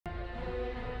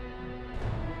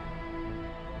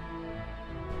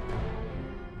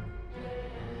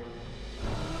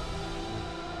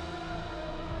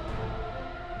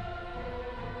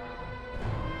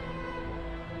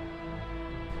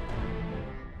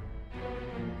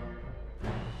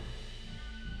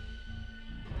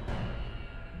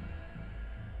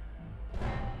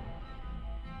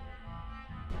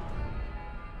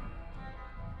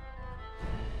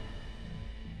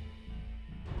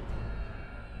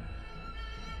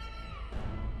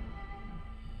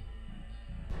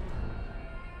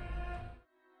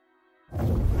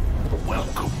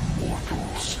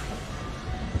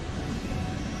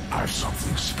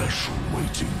special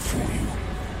waiting for you.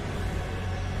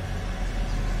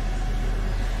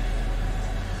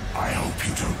 I hope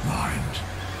you don't mind,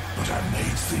 but I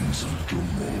made things a little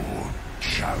more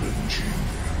challenging.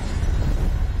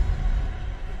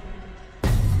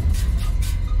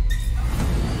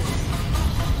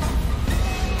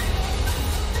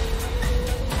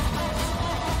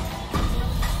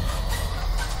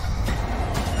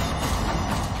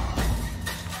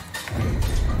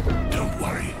 Don't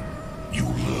worry, you'll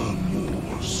learn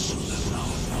more soon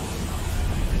enough.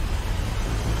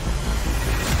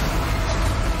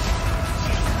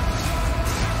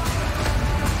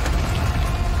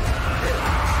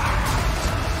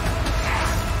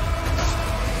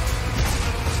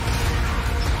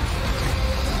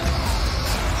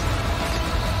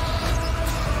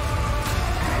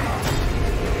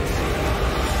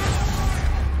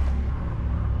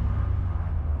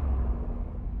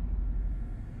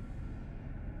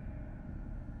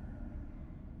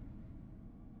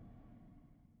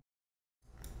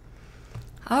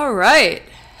 All right.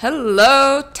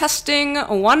 Hello, testing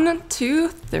 1, 2,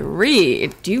 3.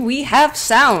 Do we have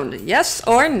sound? Yes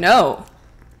or no?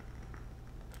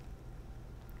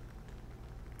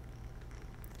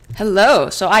 Hello.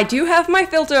 So I do have my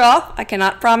filter off. I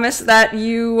cannot promise that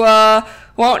you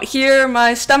won't hear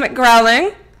my stomach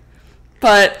growling,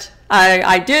 but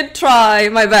I did try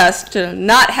my best to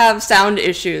not have sound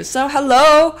issues. So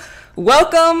hello,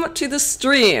 welcome to the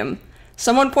stream.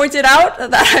 Someone pointed out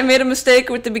that I made a mistake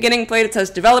with the beginning plate. It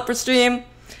says developer stream.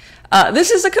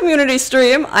 This is a community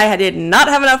stream. I did not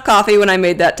have enough coffee when I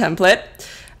made that template.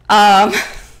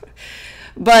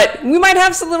 But we might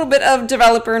have a little bit of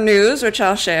developer news, which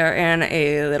I'll share in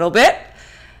a little bit.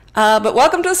 But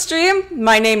welcome to the stream.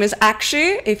 My name is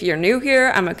Akshi. If you're new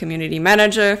here, I'm a community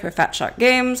manager for Fatshark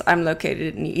Games. I'm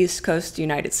located in the East Coast,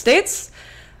 United States.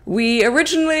 We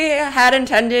originally had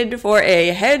intended for a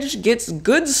Hedge Gets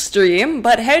Good stream,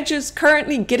 but Hedge is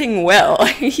currently getting well.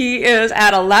 He is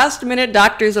at a last-minute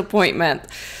doctor's appointment.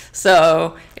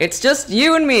 So it's just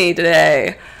you and me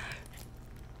today.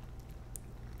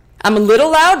 I'm a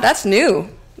little loud? That's new.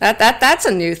 That's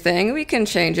a new thing. We can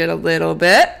change it a little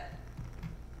bit.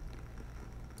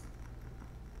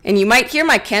 And you might hear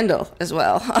my candle as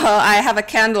well. I have a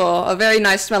candle, a very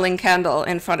nice smelling candle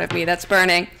in front of me that's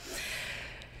burning.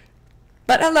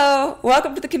 But hello,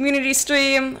 welcome to the community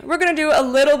stream. We're going to do a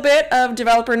little bit of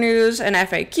developer news and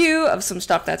FAQ of some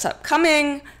stuff that's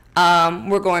upcoming.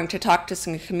 We're going to talk to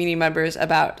some community members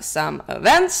about some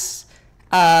events.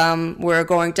 We're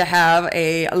going to have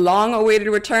a long-awaited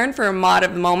return for a mod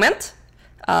of the moment.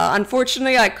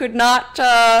 Unfortunately, I could not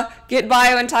get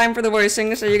bio in time for the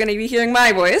voicing, so you're going to be hearing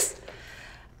my voice.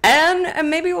 And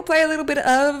maybe we'll play a little bit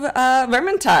of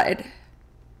Vermintide.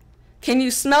 Can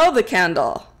you smell the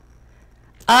candle?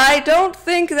 I don't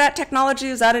think that technology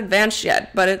is that advanced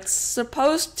yet, but it's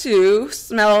supposed to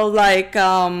smell like,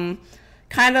 kind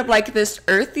of like this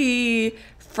earthy,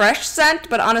 fresh scent,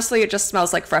 but honestly, it just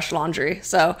smells like fresh laundry.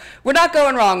 So we're not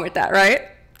going wrong with that, right?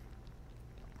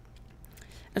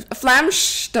 Flam,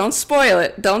 shh, don't spoil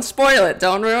it. Don't spoil it.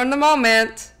 Don't ruin the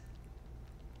moment.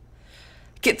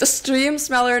 Get the stream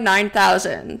smeller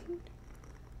 9000.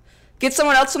 Get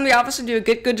someone else from the office and do a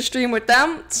get good to stream with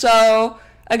them. So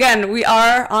again, we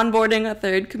are onboarding a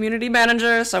third community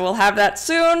manager, so we'll have that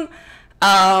soon.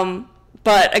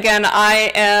 But again,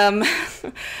 I'm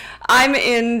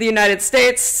in the United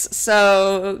States,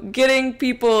 so getting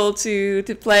people to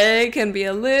play can be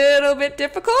a little bit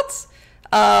difficult,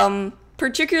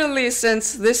 particularly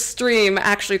since this stream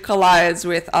actually collides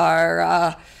with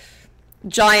our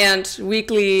giant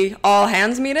weekly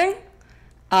all-hands meeting.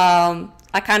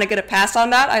 I kind of get a pass on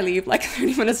that. I leave like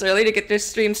 30 minutes early to get this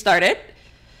stream started.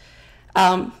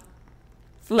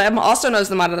 Flem also knows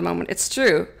the mod of the moment. It's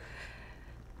true.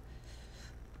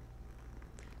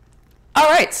 All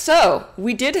right, so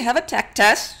we did have a tech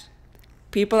test.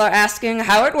 People are asking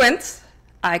how it went.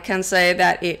 I can say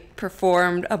that it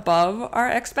performed above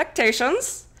our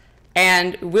expectations.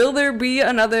 And will there be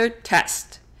another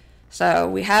test? So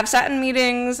we have sat in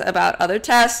meetings about other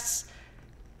tests.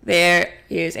 There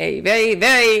is a very,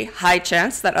 very high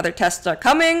chance that other tests are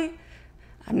coming.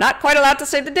 I'm not quite allowed to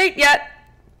say the date yet,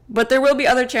 but there will be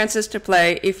other chances to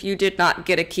play if you did not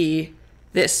get a key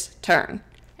this turn.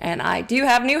 And I do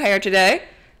have new hair today.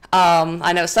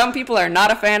 I know some people are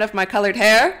not a fan of my colored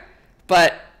hair,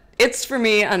 but it's for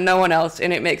me and no one else,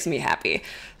 and it makes me happy.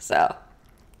 So,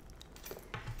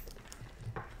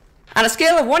 on a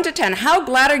scale of 1 to 10, how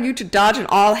glad are you to dodge an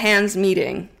all-hands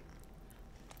meeting?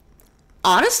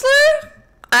 Honestly,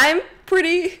 I'm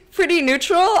pretty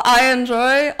neutral. I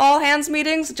enjoy all-hands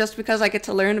meetings just because I get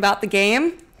to learn about the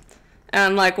game.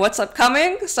 and like what's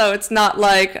upcoming. So it's not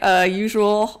like a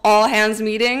usual all hands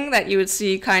meeting that you would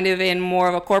see kind of in more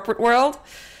of a corporate world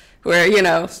where, you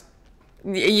know,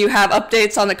 you have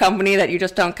updates on the company that you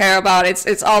just don't care about.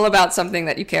 It's all about something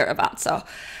that you care about. So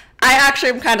I actually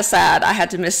am kind of sad I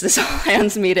had to miss this all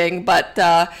hands meeting, but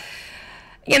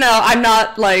you know, I'm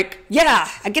not like, yeah,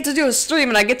 I get to do a stream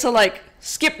and I get to like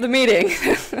skip the meeting.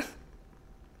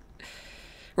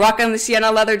 Rocking the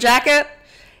Sienna leather jacket.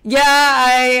 Yeah,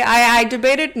 I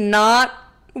debated not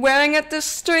wearing it this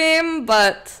stream,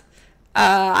 but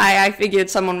I figured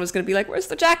someone was going to be like, where's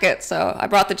the jacket? So I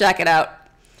brought the jacket out.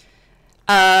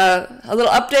 A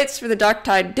little updates for the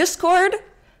Darktide Discord.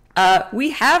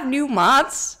 We have new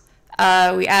mods.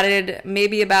 We added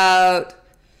maybe about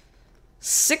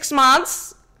 6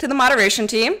 mods to the moderation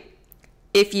team.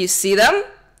 If you see them,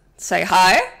 say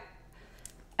hi.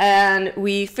 And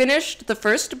we finished the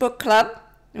first book club.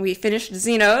 We finished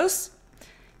Xenos.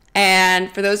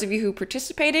 And for those of you who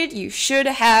participated, you should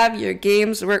have your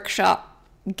Games Workshop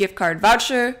gift card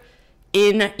voucher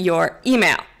in your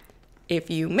email. If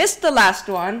you missed the last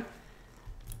one,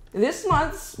 this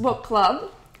month's book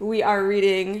club, we are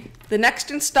reading the next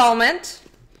installment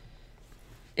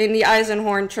in the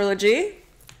Eisenhorn trilogy,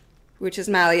 which is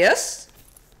Malleus.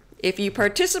 If you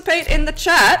participate in the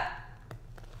chat,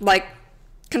 like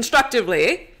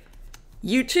constructively,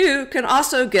 you too can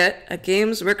also get a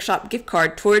Games Workshop gift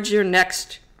card towards your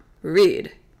next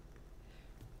read.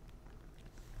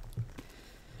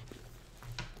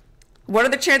 What are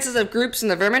the chances of groups in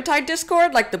the Vermintide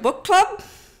Discord, like the book club?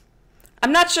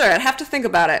 I'm not sure. I'd have to think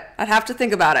about it.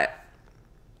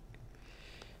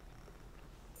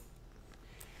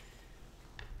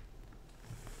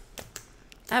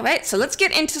 All right, so let's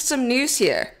get into some news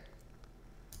here.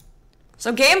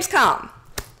 So Gamescom.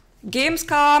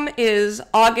 Gamescom is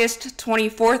August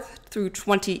 24th through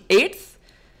 28th.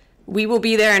 We will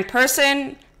be there in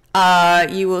person.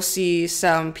 You will see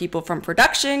some people from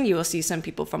production. You will see some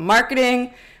people from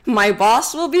marketing. My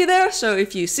boss will be there, so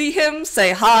if you see him,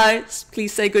 say hi.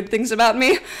 Please say good things about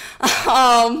me,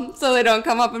 so they don't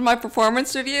come up in my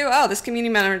performance review. Oh, this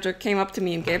community manager came up to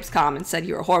me in Gamescom and said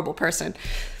you're a horrible person.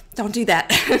 Don't do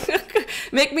that.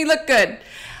 Make me look good.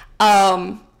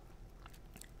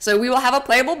 So we will have a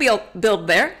playable build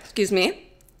there, excuse me.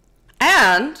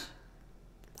 And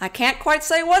I can't quite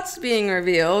say what's being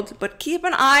revealed, but keep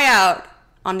an eye out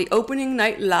on the opening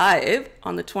night live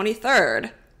on the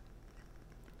 23rd.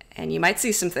 And you might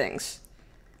see some things.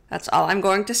 That's all I'm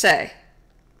going to say.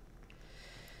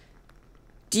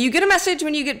 Do you get a message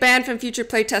when you get banned from future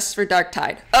playtests for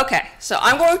Darktide? Okay, so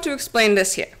I'm going to explain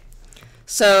this here.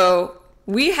 So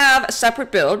we have a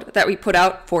separate build that we put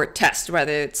out for test,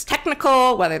 whether it's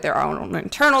technical, whether they're our own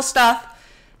internal stuff.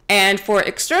 And for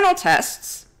external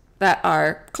tests that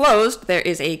are closed, there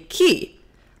is a key.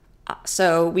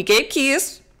 So we gave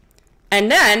keys, and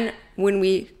then when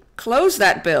we close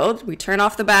that build, we turn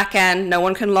off the back end, no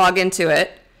one can log into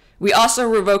it. We also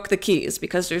revoke the keys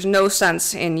because there's no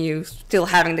sense in you still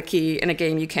having the key in a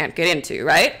game you can't get into,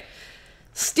 right?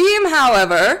 Steam,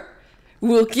 however,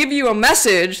 will give you a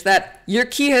message that your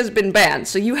key has been banned.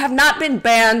 So you have not been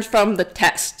banned from the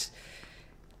test.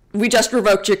 We just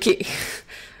revoked your key.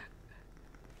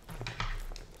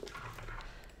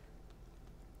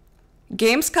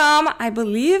 Gamescom, I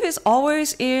believe, is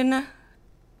always in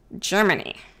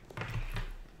Germany.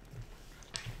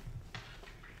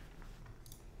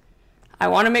 I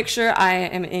want to make sure I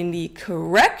am in the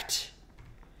correct...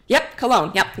 Yep,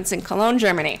 Cologne. Yep, it's in Cologne,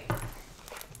 Germany.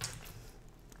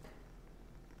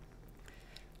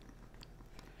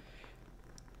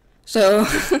 So,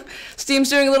 Steam's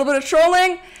doing a little bit of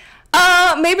trolling.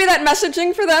 Maybe that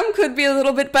messaging for them could be a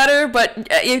little bit better, but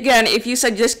again, if you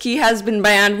said this key has been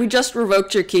banned, we just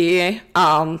revoked your key.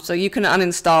 So you can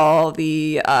uninstall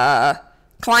the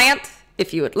client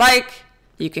if you would like.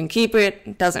 You can keep it.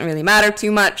 It doesn't really matter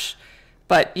too much,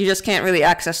 but you just can't really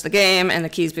access the game, and the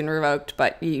key's been revoked.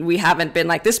 But we haven't been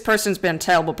like, this person's been a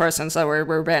terrible person, so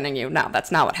we're banning you. No,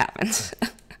 that's not what happens.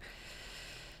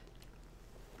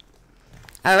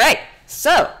 All right,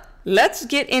 so let's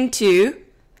get into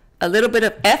a little bit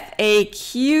of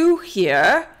FAQ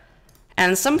here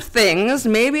and some things.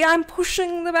 Maybe I'm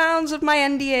pushing the bounds of my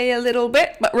NDA a little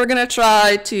bit, but we're going to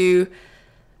try to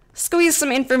squeeze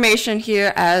some information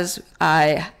here as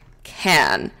I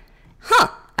can.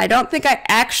 I don't think I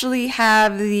actually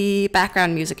have the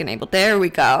background music enabled. There we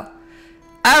go.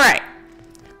 All right,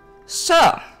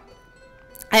 so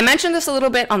I mentioned this a little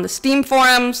bit on the Steam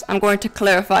forums. I'm going to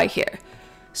clarify here.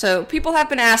 So people have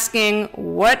been asking,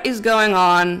 what is going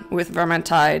on with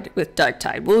Vermintide, with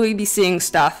Darktide? Will we be seeing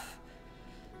stuff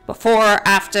before,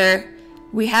 after?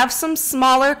 We have some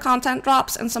smaller content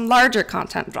drops and some larger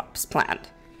content drops planned.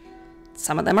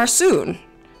 Some of them are soon.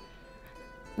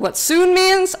 What soon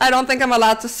means, I don't think I'm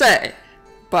allowed to say,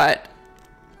 but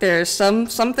there's some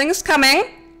things coming,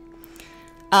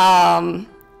 and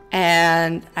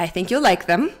I think you'll like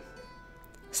them.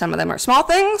 Some of them are small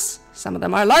things, some of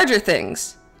them are larger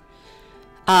things.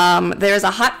 There's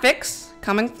a hot fix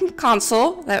coming from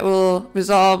console that will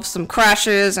resolve some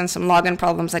crashes and some login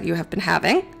problems that you have been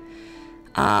having.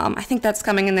 I think that's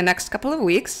coming in the next couple of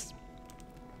weeks.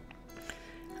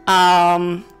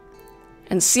 And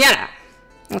Sienna.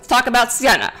 Let's talk about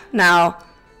Sienna. Now,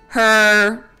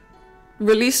 her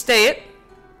release date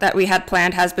that we had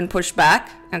planned has been pushed back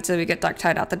until we get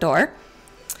Darktide out the door.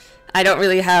 I don't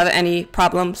really have any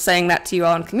problem saying that to you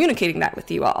all and communicating that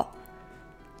with you all.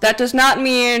 That does not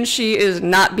mean she is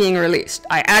not being released.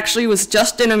 I actually was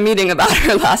just in a meeting about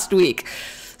her last week.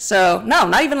 So, no,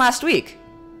 not even last week.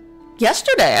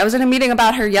 Yesterday. I was in a meeting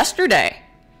about her yesterday.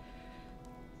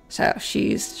 So,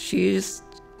 she's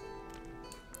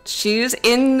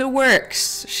in the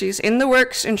works. She's in the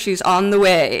works and she's on the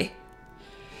way.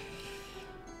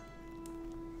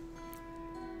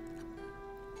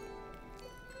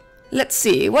 Let's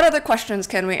see, what other questions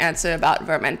can we answer about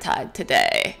Vermintide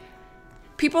today?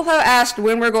 People have asked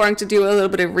when we're going to do a little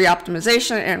bit of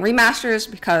re-optimization and remasters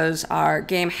because our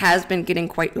game has been getting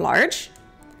quite large.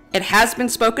 It has been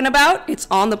spoken about. It's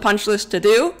on the punch list to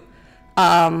do.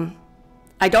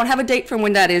 I don't have a date from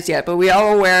when that is yet, but we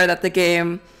are aware that the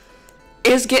game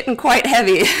is getting quite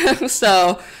heavy.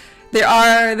 So there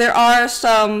are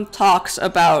some talks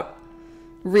about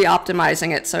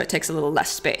re-optimizing it so it takes a little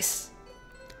less space.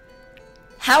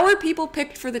 How were people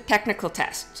picked for the technical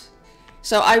test?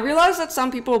 So I realized that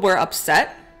some people were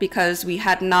upset because we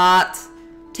had not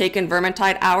taken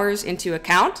Vermintide hours into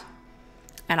account.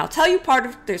 And I'll tell you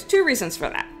there's two reasons for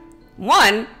that.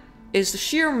 One is the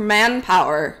sheer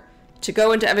manpower to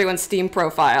go into everyone's Steam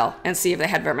profile and see if they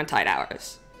had Vermintide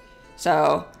hours.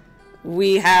 So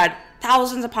we had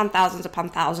thousands upon thousands upon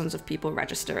thousands of people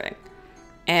registering.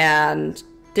 And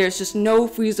there's just no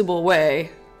feasible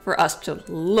way for us to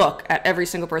look at every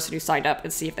single person who signed up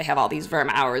and see if they have all these Verm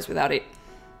hours without it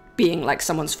being like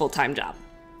someone's full-time job.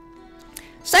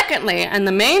 Secondly, and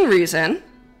the main reason,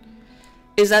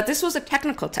 is that this was a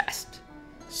technical test.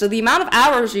 So the amount of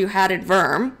hours you had at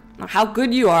Verm, or how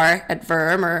good you are at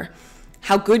Verm, or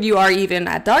how good you are even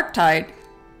at Darktide,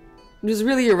 was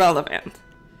really irrelevant.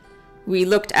 We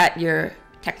looked at your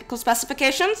technical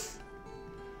specifications,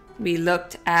 we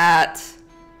looked at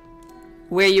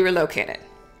where you were located.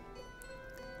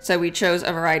 So we chose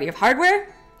a variety of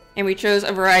hardware, and we chose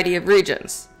a variety of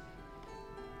regions.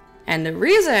 And the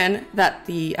reason that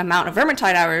the amount of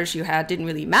Vermintide hours you had didn't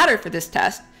really matter for this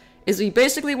test is we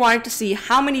basically wanted to see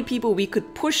how many people we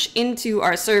could push into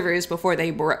our servers before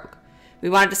they broke. We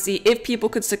wanted to see if people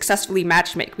could successfully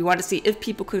matchmake. We wanted to see if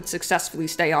people could successfully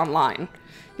stay online.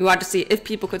 We wanted to see if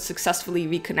people could successfully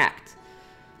reconnect.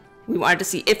 We wanted to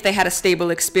see if they had a stable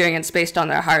experience based on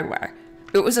their hardware.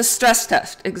 It was a stress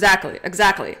test.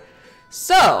 Exactly.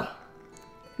 So,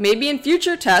 maybe in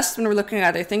future tests, when we're looking at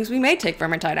other things, we may take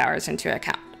Vermintide hours into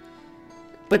account.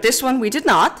 But this one, we did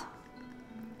not.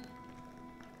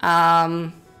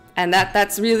 And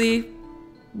that's really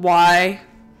why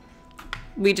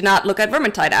we did not look at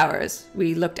Vermintide hours.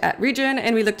 We looked at region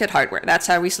and we looked at hardware. That's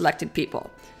how we selected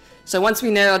people. So once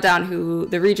we narrowed down who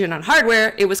the region on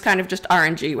hardware, it was kind of just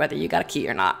RNG whether you got a key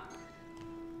or not.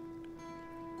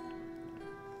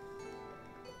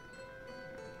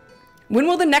 When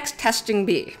will the next testing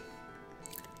be?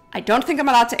 I don't think I'm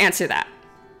allowed to answer that.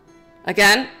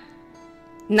 Again,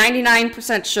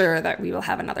 99% sure that we will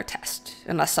have another test,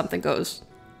 unless something goes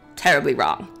terribly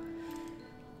wrong.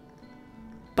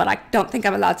 But I don't think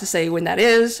I'm allowed to say when that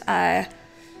is.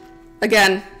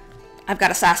 Again, I've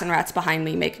got assassin rats behind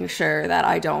me making sure that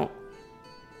I don't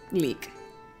leak.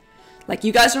 Like,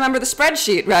 you guys remember the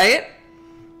spreadsheet, right?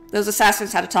 Those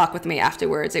assassins had to talk with me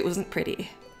afterwards. It wasn't pretty.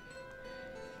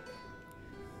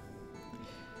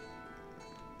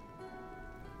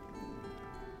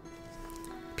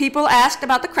 People asked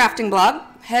about the crafting blog.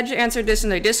 Hedge answered this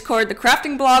in their Discord. The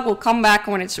crafting blog will come back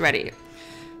when it's ready.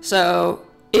 So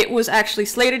it was actually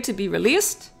slated to be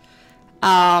released.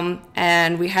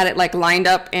 And we had it like lined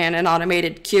up in an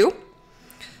automated queue.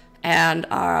 And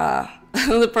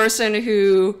the person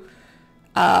who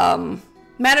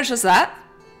manages that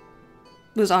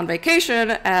was on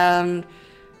vacation, and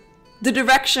the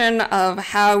direction of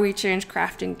how we changed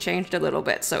crafting changed a little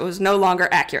bit. So it was no longer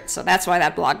accurate. So that's why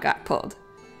that blog got pulled.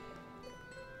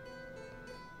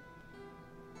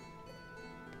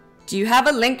 Do you have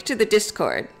a link to the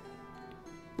Discord?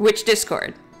 Which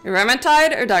Discord?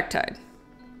 Vermintide or Darktide?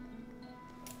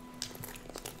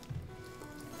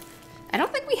 I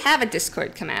don't think we have a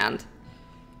Discord command.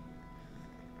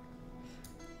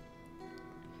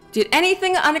 Did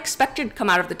anything unexpected come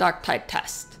out of the Darktide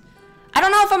test? I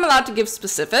don't know if I'm allowed to give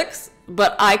specifics,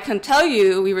 but I can tell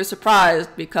you we were surprised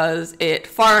because it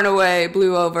far and away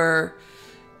blew over,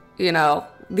 you know,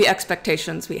 the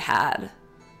expectations we had.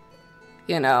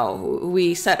 You know,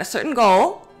 we set a certain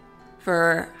goal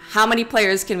for how many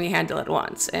players can we handle at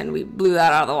once, and we blew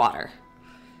that out of the water.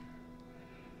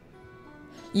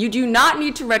 You do not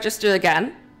need to register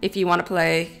again if you want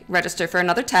to register for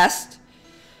another test.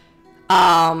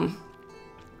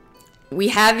 We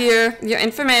have your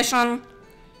information.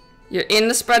 You're in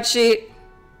the spreadsheet.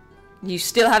 You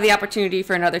still have the opportunity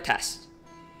for another test.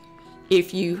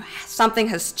 If something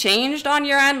has changed on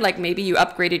your end, like maybe you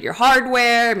upgraded your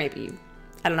hardware, maybe,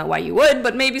 I don't know why you would,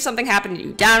 but maybe something happened,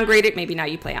 you downgrade it, maybe now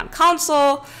you play on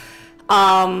console,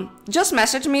 just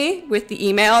message me with the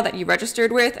email that you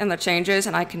registered with and the changes,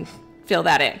 and I can fill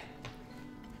that in.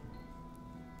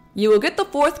 You will get the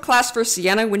 4th class for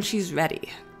Sienna when she's ready.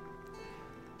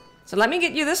 So let me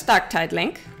get you this Darktide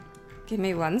link. Give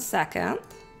me 1 second.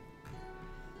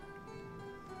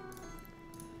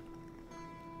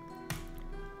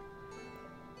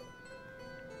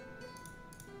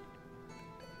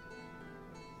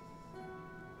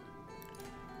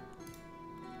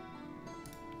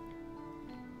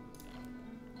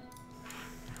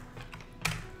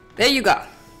 There you go.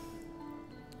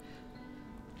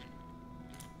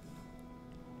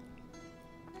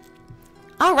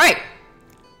 All right.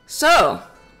 So,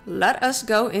 let us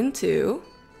go into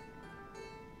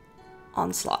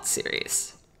Onslaught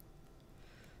Series.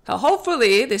 So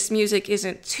hopefully this music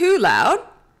isn't too loud,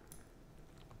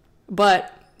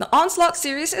 but the Onslaught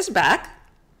Series is back.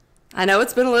 I know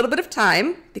it's been a little bit of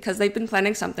time because they've been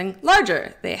planning something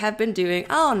larger. They have been doing,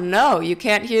 oh no, you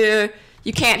can't hear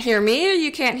me or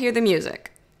you can't hear the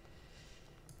music.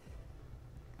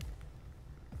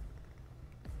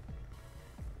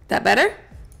 That better?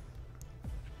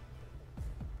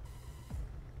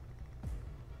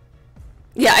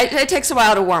 Yeah, it takes a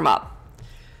while to warm up.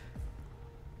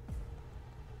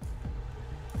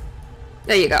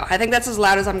 There you go. I think that's as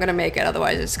loud as I'm gonna make it,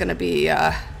 otherwise it's gonna be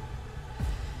a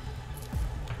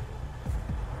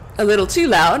little too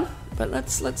loud. But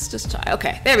let's just try.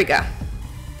 Okay, there we go.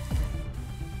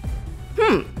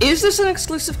 Is this an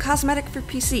exclusive cosmetic for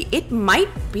PC? It might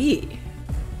be.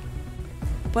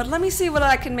 But let me see whether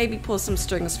I can maybe pull some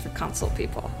strings for console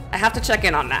people. I have to check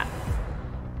in on that.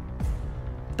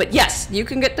 But yes, you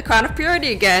can get the Crown of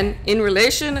Purity again in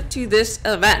relation to this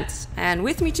event. And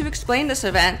with me to explain this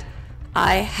event,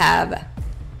 I have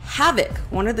Havoc,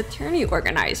 one of the tourney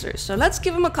organizers. So let's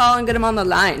give him a call and get him on the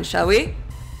line, shall we?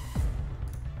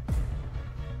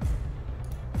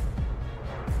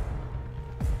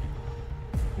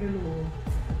 Hello.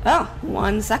 Oh,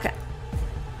 1 second.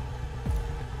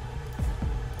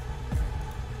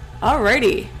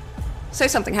 Alrighty. Say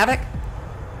something, Havoc.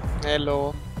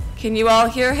 Hello. Can you all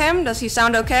hear him? Does he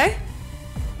sound okay?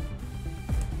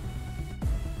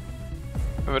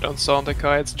 I don't sound like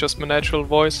it's just my natural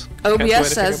voice.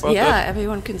 OBS says, yeah,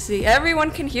 everyone can see. Everyone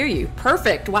can hear you.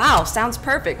 Perfect. Wow, sounds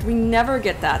perfect. We never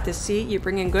get that. See, you're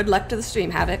bringing good luck to the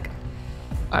stream, Havoc.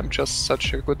 I'm just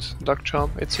such a good luck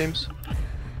charm, it seems.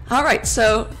 Alright,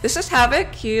 so this is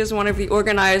Havoc. He is one of the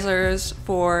organizers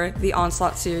for the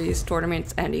Onslaught Series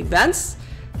tournaments and events.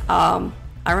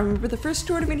 I remember the first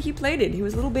tournament he played in. He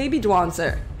was a little baby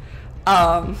Dwanzer.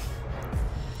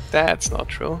 That's not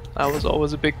true. I was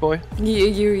always a big boy.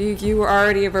 You were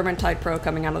already a Vermintide pro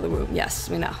coming out of the womb. Yes,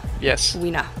 we know. Yes.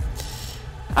 We know.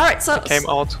 Alright, so... Came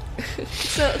out.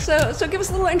 So give us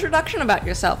a little introduction about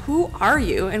yourself. Who are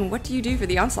you, and what do you do for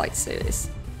the Onslaught Series?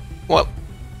 Well,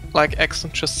 like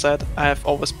Exxon just said, I have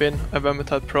always been a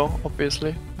Vermintide pro,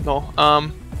 obviously. No,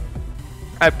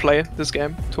 I play this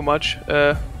game too much,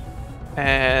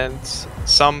 and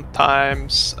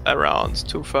sometimes around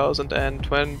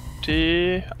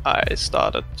 2020 I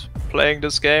started playing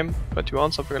this game,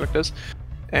 21, something like this,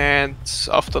 and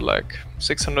after like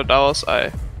 600 hours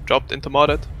I dropped into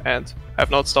modded and have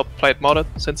not stopped playing modded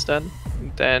since then.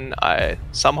 And then I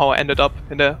somehow ended up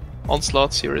in the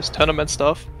Onslaught Series tournament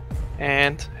stuff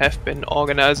and have been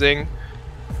organizing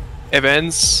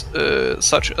events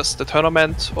such as the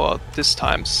tournament, or this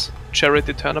time's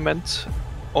charity tournament,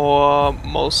 or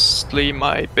mostly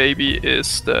my baby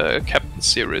is the Captain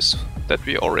Series that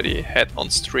we already had on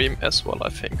stream as well, I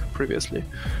think, previously,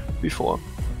 before.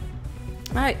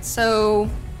 Alright, so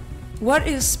what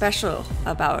is special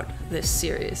about this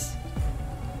series?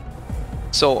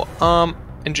 So,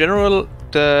 in general,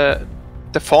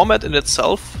 the format in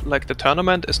itself, like the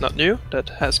tournament, is not new. That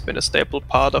has been a staple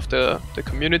part of the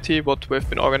community, what we've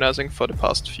been organizing for the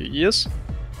past few years.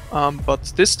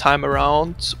 But this time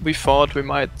around, we thought we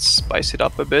might spice it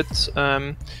up a bit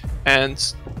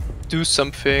and do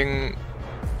something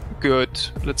good,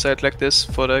 let's say it like this,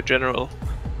 for the general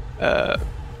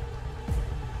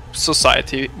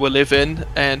society we live in.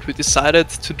 And we decided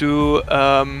to do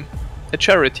a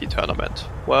charity tournament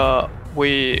where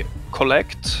we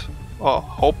collect, or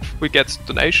hope we get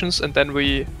donations, and then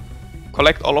we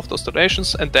collect all of those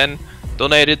donations and then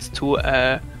donate it to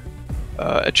a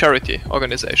charity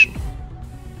organization.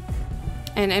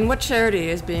 And what charity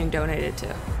is being donated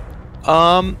to?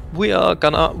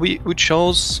 We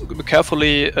chose,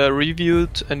 carefully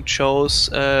reviewed and chose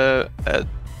a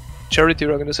charity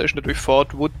organization that we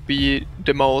thought would be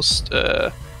the most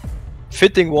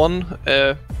fitting one,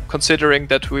 considering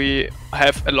that we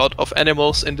have a lot of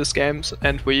animals in these games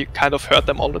and we kind of hurt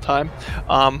them all the time.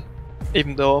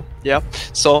 Even though, yeah.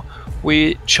 So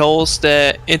we chose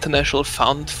the International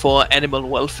Fund for Animal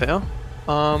Welfare,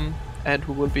 and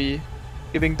we will be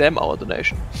giving them our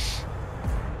donation.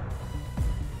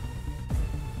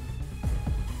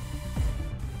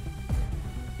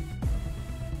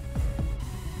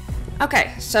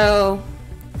 Okay, so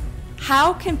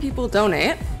how can people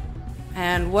donate?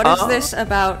 And what is this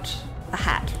about a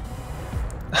hat?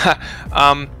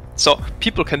 So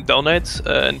people can donate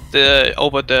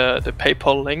over the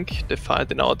PayPal link they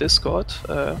find in our Discord.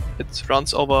 It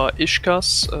runs over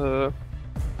Ishka's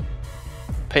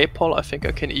PayPal. I think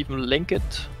I can even link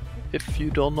it if you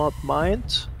do not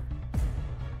mind.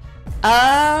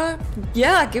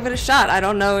 Yeah, give it a shot. I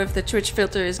don't know if the Twitch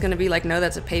filter is going to be like, no,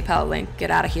 that's a PayPal link, get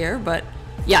out of here, but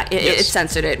yeah, it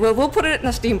censored it. We'll put it in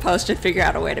a Steam post and figure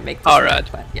out a way to make this Alright.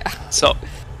 work, but yeah. So,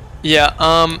 yeah,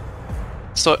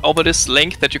 so over this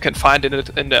link that you can find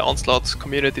in the Onslaught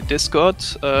community Discord,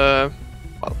 well,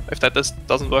 if that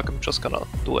doesn't work, I'm just gonna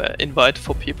do an invite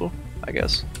for people, I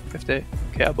guess, if they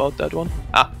care about that one.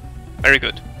 Very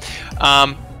good.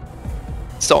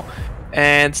 So,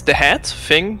 and the hat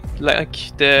thing, like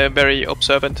the very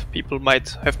observant people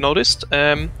might have noticed,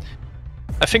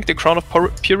 I think the Crown of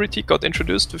Purity got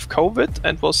introduced with COVID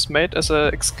and was made as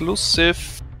an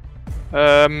exclusive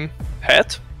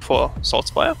hat for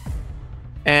Saltspire.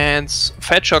 And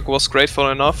Fatshark was grateful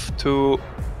enough to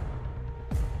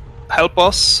help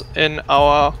us in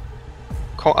our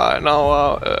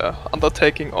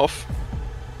undertaking of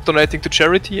donating to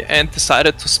charity, and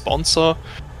decided to sponsor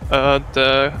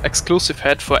the exclusive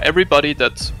hat for everybody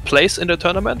that plays in the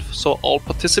tournament. So all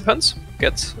participants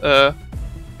get the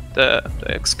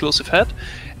exclusive hat,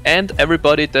 and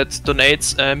everybody that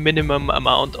donates a minimum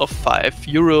amount of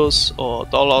 €5 or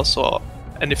dollars or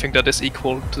anything that is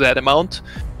equal to that amount.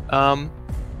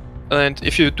 And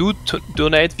if you do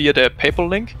donate via the PayPal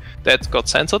link that got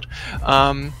censored,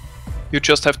 you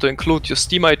just have to include your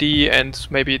Steam ID and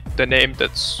maybe the name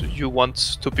that you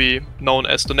want to be known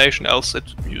as donation, else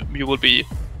you will be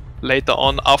later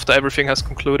on, after everything has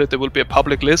concluded, there will be a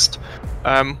public list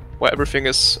where everything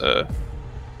is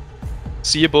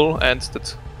seeable and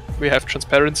that we have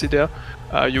transparency there.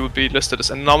 You will be listed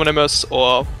as anonymous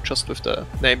or just with the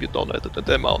name you donated and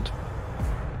the amount.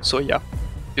 So yeah,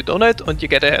 you donate and you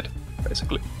get a hat,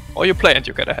 basically. Or you play and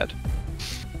you get a hat.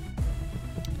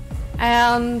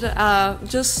 And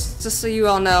just so you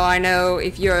all know, I know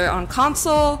if you're on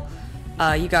console,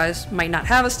 you guys might not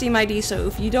have a Steam ID, so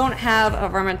if you don't have a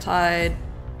Vermintide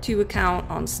 2 account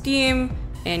on Steam,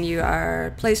 and you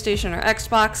are PlayStation or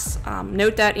Xbox,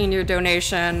 note that in your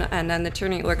donation, and then the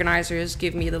tourney organizers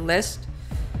give me the list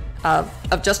of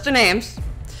just the names,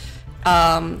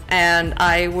 and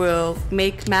I will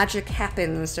make magic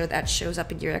happen so that shows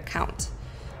up in your account.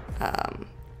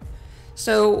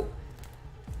 So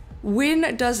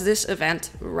when does this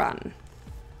event run?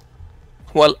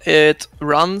 Well, it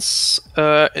runs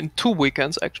in 2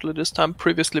 weekends actually this time.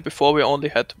 Previously, before, we only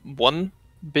had one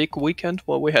big weekend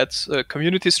where we had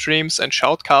community streams and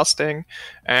shoutcasting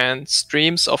and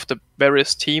streams of the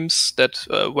various teams that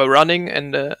were running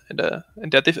in their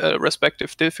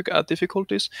respective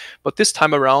difficulties. But this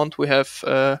time around, we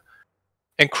have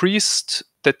increased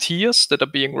the tiers that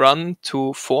are being run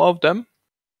to 4 of them.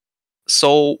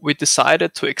 So we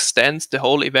decided to extend the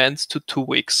whole event to 2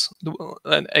 weeks,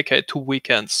 aka 2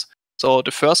 weekends. So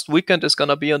the first weekend is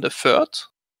gonna be on the 3rd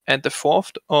and the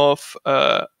 4th of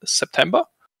September,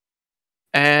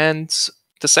 and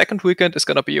the second weekend is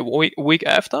gonna be a week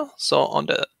after, so on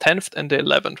the 10th and the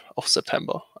 11th of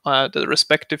September. The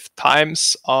respective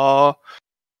times are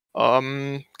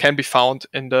can be found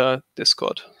in the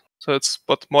Discord. So it's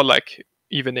but more like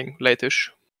evening,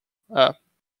 late-ish.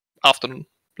 afternoon,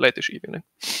 late-ish evening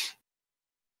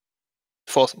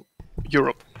for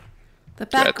Europe. The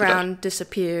background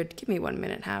disappeared. Give me 1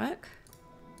 minute, Havoc.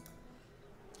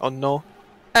 Oh no.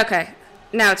 Okay,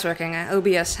 now it's working.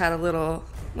 OBS had a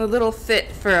little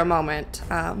fit for a moment.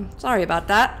 Sorry about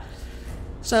that.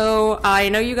 So I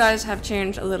know you guys have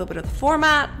changed a little bit of the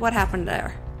format. What happened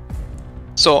there?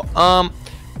 So I'm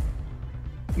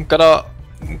gonna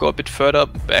go a bit further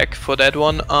back for that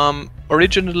one.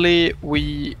 Originally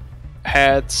we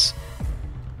had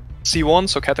C1,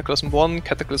 so Cataclysm 1,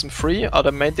 Cataclysm 3 are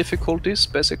the main difficulties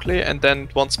basically, and then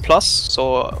once plus,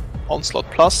 so Onslaught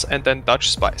Plus, and then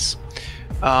Dutch Spice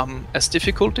as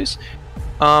difficulties.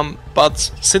 But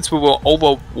since we were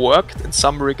overworked in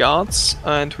some regards,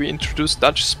 and we introduced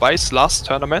Dutch Spice last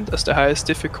tournament as the highest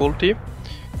difficulty,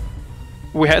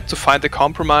 we had to find a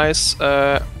compromise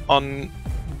on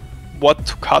what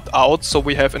to cut out so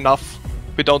we have enough.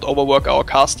 We don't overwork our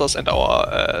casters and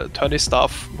our tourney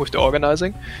staff with the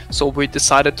organizing. So we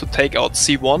decided to take out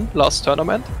C1 last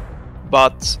tournament.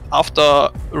 But after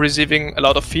receiving a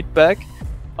lot of feedback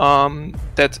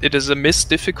that it is a missed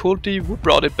difficulty, we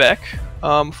brought it back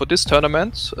for this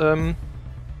tournament.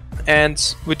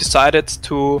 And we decided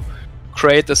to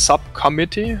create a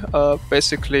subcommittee,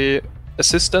 basically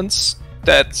assistants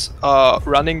that are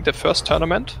running the first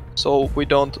tournament. So we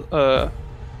don't,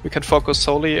 we can focus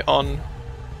solely on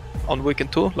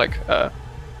weekend 2, like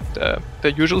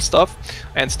the usual stuff,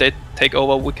 and they take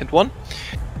over weekend 1.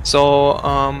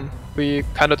 So we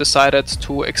kind of decided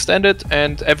to extend it,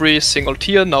 and every single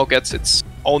tier now gets its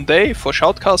own day for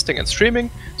shoutcasting and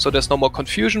streaming, so there's no more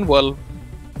confusion while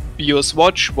viewers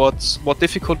watch what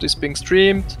difficulty is being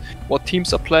streamed, what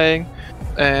teams are playing,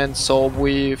 and so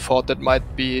we thought that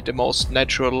might be the most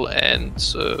natural and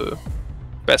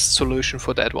best solution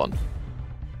for that one.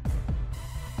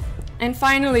 And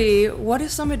finally, what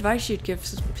is some advice you'd give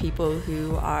some people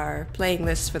who are playing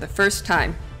this for the first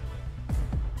time?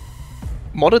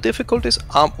 Modded difficulties?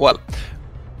 Well,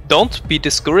 don't be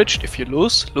discouraged if you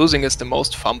lose. Losing is the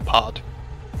most fun part.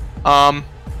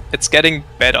 It's getting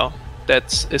better.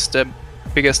 That is the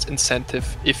biggest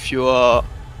incentive. If you're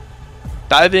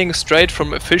diving straight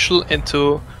from official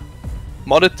into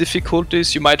modded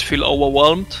difficulties, you might feel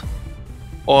overwhelmed.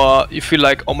 Or you feel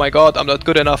like, oh my god, I'm not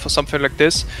good enough for something like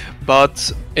this.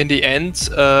 But in the end,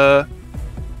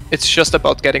 it's just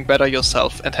about getting better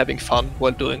yourself and having fun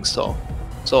while doing so.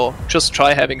 So just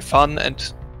try having fun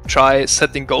and try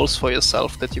setting goals for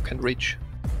yourself that you can reach.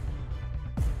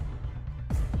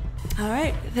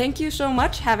 Alright, thank you so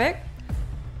much, Havoc.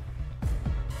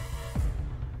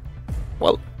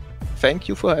 Well, thank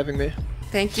you for having me.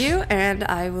 Thank you, and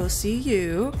I will see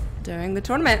you during the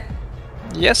tournament.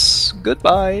 Yes,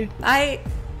 goodbye. Bye.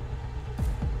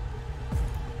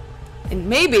 And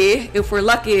maybe, if we're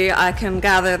lucky, I can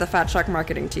gather the Fatshark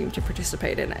marketing team to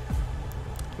participate in it.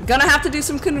 I'm gonna have to do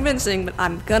some convincing, but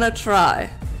I'm gonna try.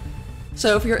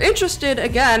 So if you're interested,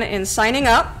 again, in signing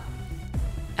up,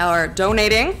 or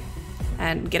donating,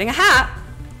 and getting a hat,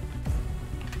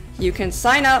 you can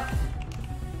sign up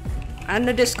on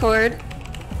the Discord.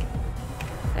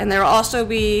 And there will also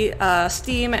be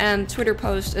Steam and Twitter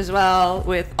posts as well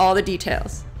with all the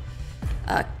details.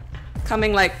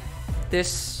 Coming like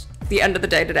the end of the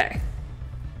day today.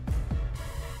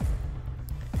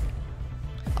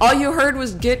 All you heard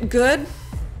was get good?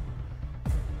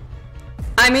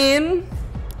 I mean,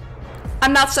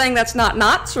 I'm not saying that's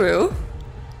not true.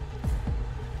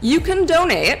 You can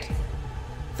donate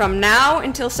from now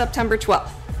until September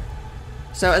 12th.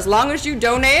 So as long as you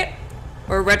donate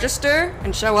or register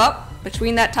and show up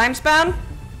between that time span,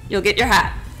 you'll get your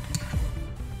hat.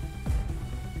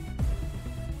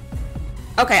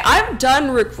 Okay, I've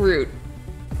done recruit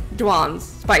Dwan's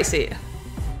Spicy.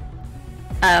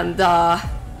 And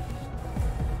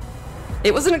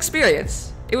it was an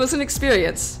experience. It was an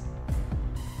experience.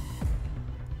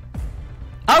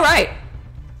 Alright,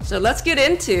 so let's get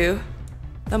into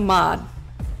the mod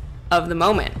of the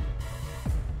moment.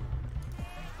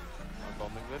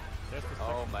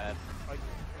 Oh man.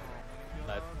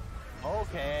 Nice.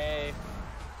 Okay.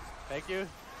 Thank you.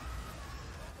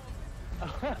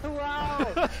 Wow!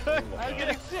 I'm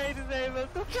gonna change his name.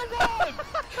 Come on!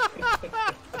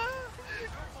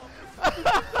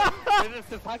 This is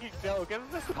the fucking joke.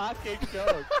 This is the fucking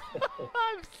joke.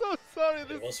 I'm so sorry.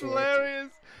 This is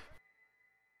hilarious.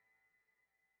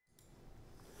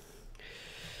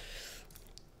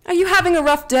 Are you having a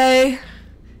rough day?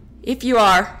 If you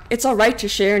are, it's alright to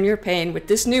share in your pain with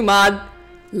this new mod,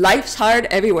 Life's Hard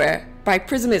Everywhere by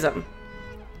Prismism.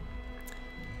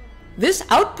 This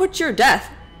outputs your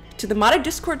death to the modded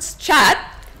Discord's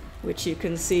chat, which you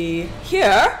can see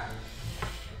here,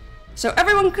 so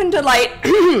everyone can delight,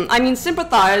 I mean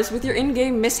sympathize with your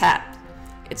in-game mishap.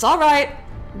 It's alright,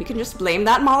 we can just blame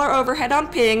that Mauler overhead on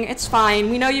ping, it's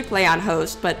fine, we know you play on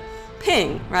host, but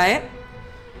ping, right?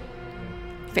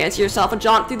 Fancy yourself a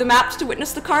jaunt through the maps to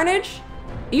witness the carnage?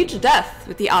 Each death,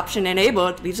 with the option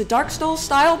enabled, leaves a Dark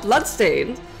Souls-style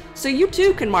bloodstain, so you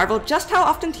too can marvel just how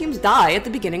often teams die at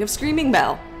the beginning of Screaming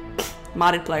Bell.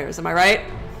 Modded players, am I right?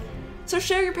 So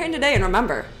share your pain today and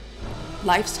remember,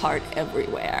 life's hard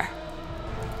everywhere.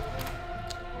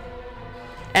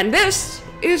 And this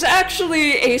is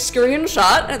actually a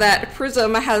screenshot that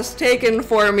Prism has taken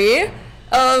for me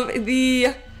of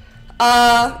the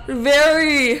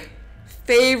very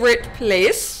favorite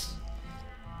place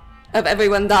of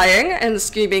everyone dying and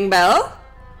Screaming Bell.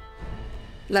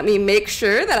 Let me make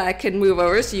sure that I can move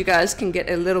over so you guys can get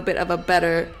a little bit of a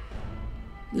better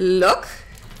look.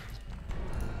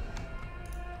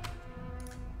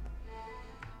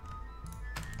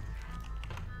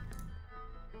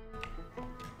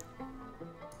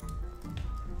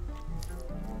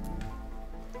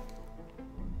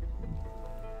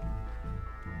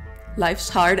 Life's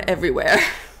hard everywhere.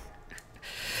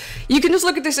 You can just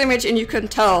look at this image and you can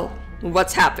tell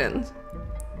what's happened.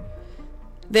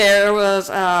 There was,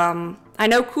 I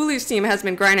know Cooley's team has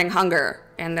been grinding Hunger,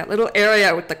 and that little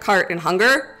area with the cart in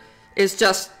Hunger is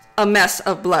just a mess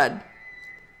of blood.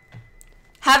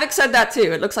 Havoc said that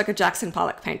too, it looks like a Jackson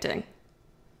Pollock painting.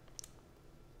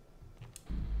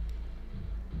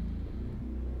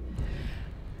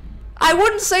 I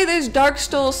wouldn't say there's Dark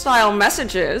Souls style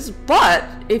messages, but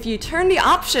if you turn the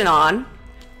option on,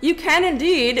 you can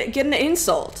indeed get an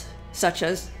insult, such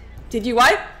as, did you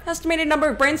wipe? Estimated number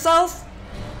of brain cells?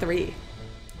 3.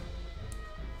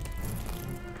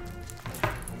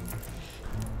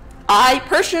 I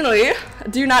personally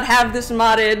do not have this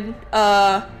mod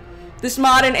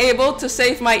enabled to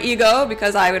save my ego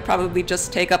because I would probably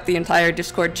just take up the entire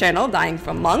Discord channel dying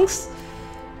from monks.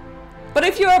 But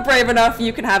if you are brave enough,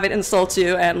 you can have it insult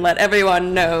you and let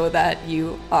everyone know that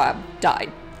you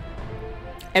died.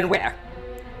 And where.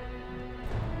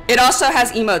 It also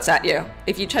has emotes at you.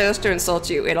 If you chose to insult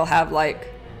you, it'll have like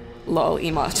lol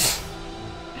emotes.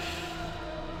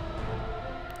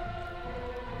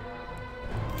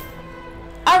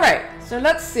 Alright, so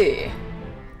let's see.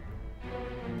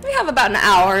 We have about an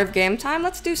hour of game time.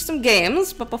 Let's do some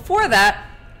games, but before that,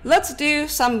 let's do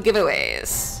some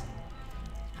giveaways.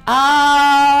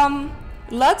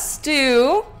 Let's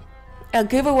do a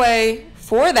giveaway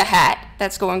for the hat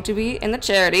that's going to be in the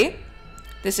charity.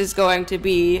 This is going to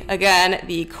be, again,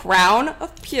 the Crown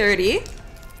of Purity.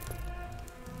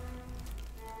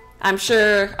 I'm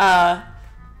sure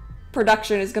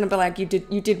production is gonna be like, you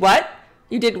did what?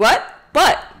 You did what?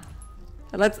 But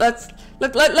let's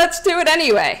do it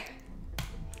anyway.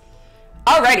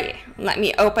 Alrighty, let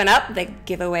me open up the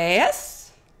giveaways.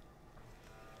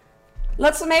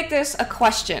 Let's make this a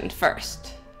question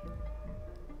first.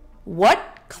 What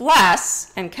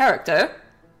class and character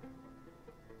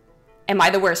am I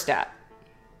the worst at?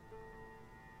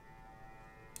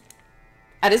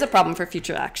 That is a problem for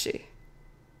future, actually.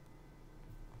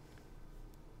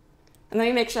 And let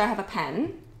me make sure I have a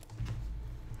pen.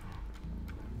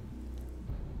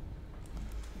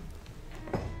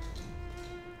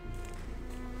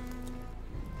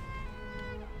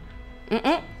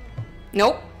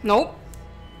 Nope, nope.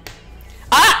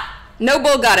 Ah!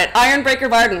 Noble got it. Ironbreaker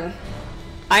Barden.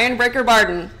 Ironbreaker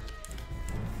Barden.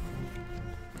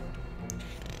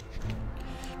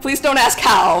 Please don't ask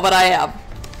how, but I am.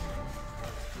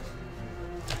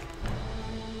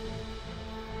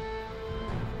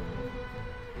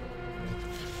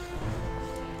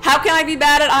 How can I be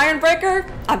bad at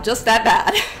Ironbreaker? I'm just that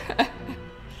bad.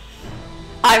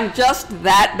 I'm just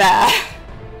that bad.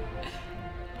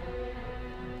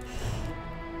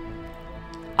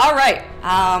 Alright,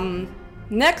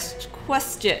 next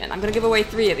question. I'm gonna give away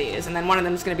 3 of these, and then one of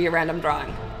them is gonna be a random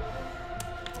drawing.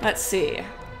 Let's see.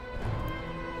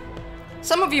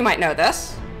 Some of you might know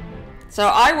this. So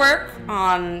I work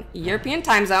on European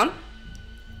time zone.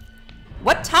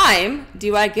 What time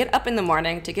do I get up in the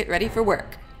morning to get ready for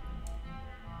work?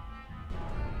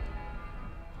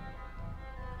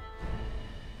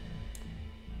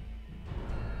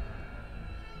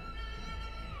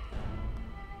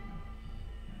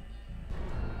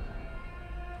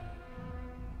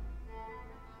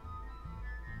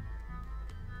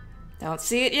 Don't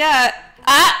see it yet.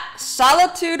 Ah!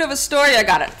 Solitude of Astoria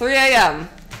got it. 3 a.m.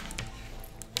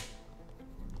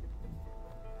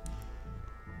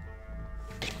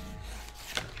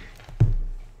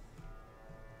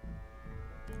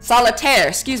 Solitaire,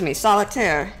 excuse me,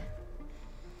 Solitaire.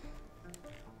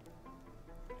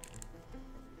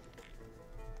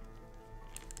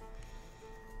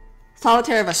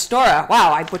 Solitaire of Astora.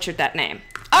 Wow, I butchered that name.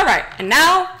 All right, and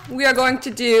now we are going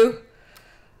to do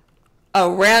a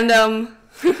random,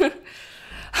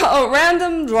 a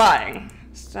random drawing.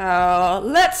 So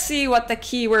let's see what the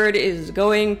keyword is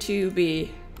going to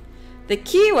be. The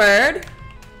keyword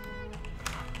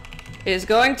is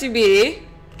going to be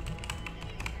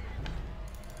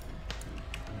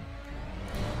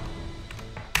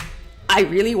I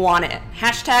really want it.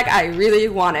 Hashtag I really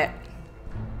want it.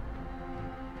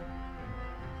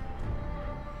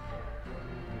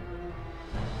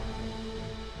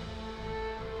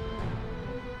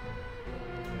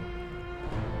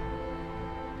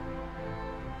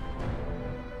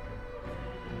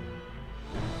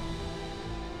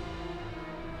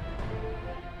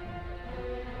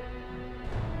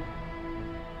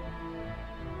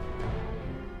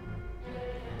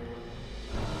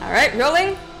 All right,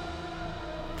 rolling.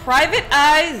 Private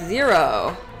Eye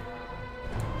 0.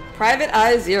 Private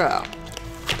Eye 0.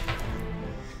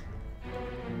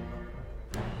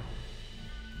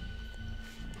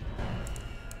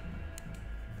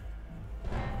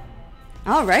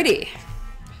 Alrighty.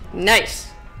 Nice.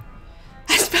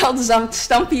 I spelled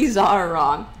Stumpy Czar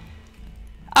wrong.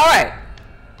 Alright.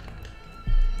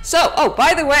 So, oh,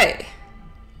 by the way,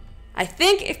 I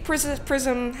think if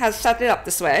Prism has set it up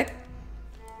this way,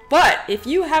 but if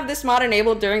you have this mod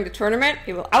enabled during the tournament,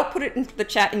 it will output it into the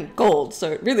chat in gold, so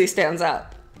it really stands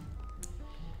out.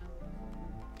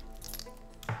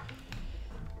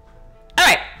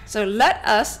 Alright, so let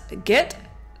us get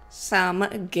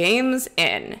some games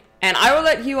in. And I will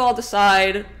let you all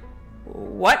decide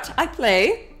what I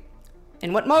play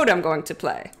and what mode I'm going to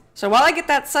play. So while I get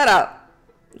that set up,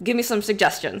 give me some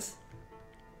suggestions.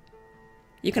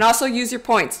 You can also use your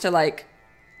points to, like,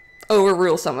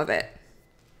 overrule some of it.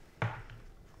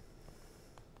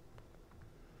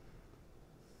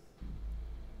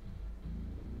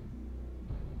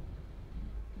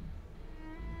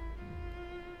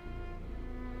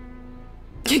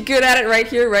 Get good at it right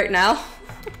here, right now.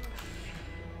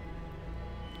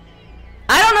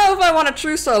 I don't know if I want a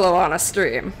true solo on a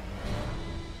stream.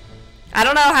 I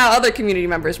don't know how other community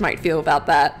members might feel about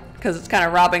that, because it's kind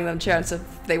of robbing them chance if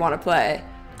they want to play.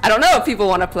 I don't know if people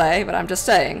want to play, but I'm just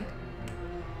saying.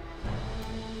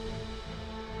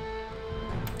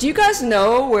 Do you guys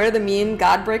know where the meme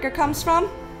Godbreaker comes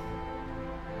from?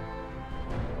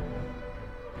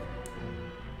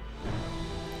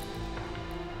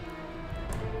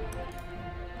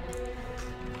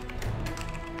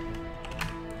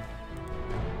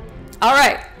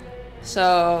 Alright,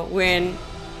 so when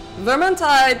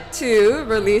Vermintide 2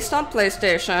 released on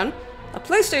PlayStation, a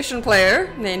PlayStation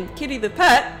player named Kitty the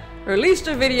Pet released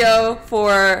a video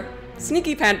for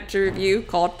Sneaky Panther review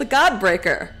called The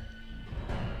Godbreaker.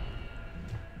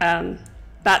 And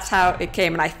that's how it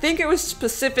came, and I think it was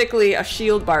specifically a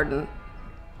shield Barden.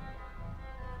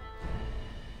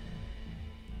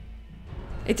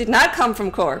 It did not come from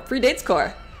Core, predates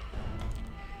Core.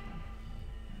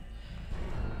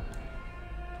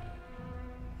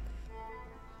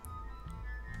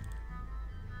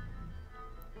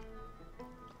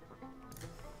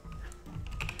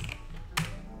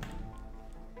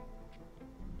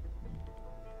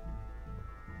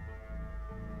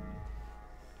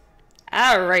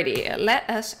 Alrighty, let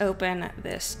us open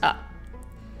this up.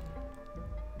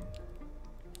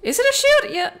 Is it a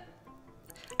shield? Yeah.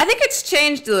 I think it's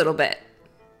changed a little bit.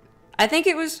 I think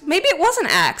it was, maybe it was an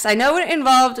axe. I know it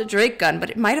involved a Drake gun, but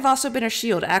it might have also been a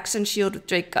shield. Axe and shield with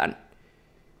Drake gun.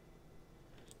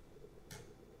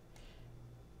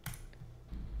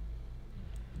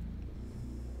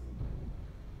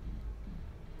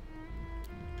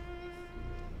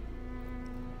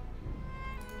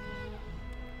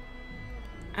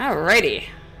 Alrighty,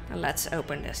 let's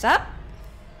open this up.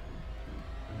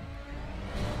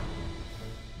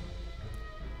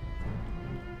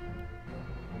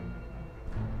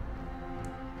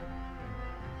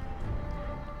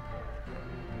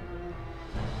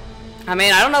 I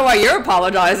mean, I don't know why you're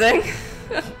apologizing.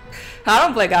 I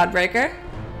don't play Godbreaker.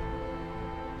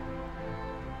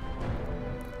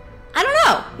 I don't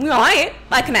know. We might.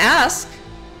 I can ask.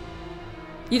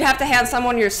 You'd have to hand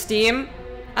someone your Steam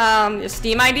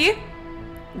ID,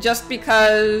 just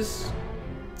because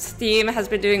Steam has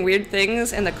been doing weird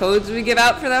things and the codes we give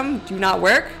out for them do not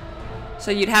work.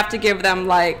 So you'd have to give them,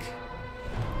 like,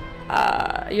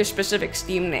 your specific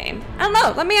Steam name. I don't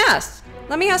know. Let me ask.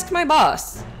 Let me ask my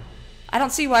boss. I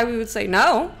don't see why we would say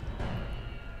no.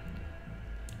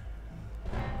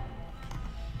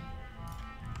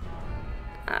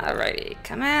 Alrighty,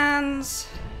 commands.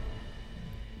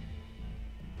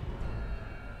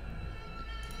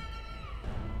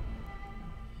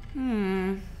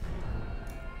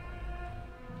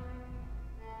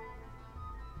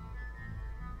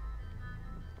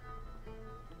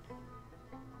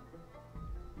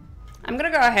 I'm gonna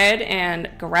go ahead and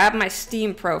grab my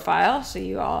Steam profile so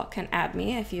you all can add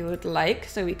me if you would like,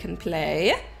 so we can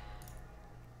play.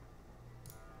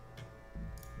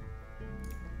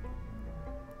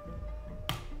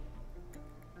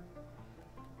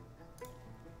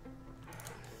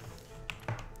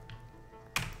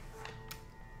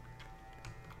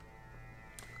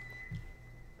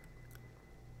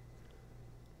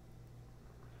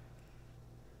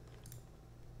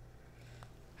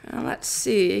 Let's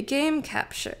see, game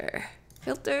capture,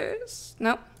 filters,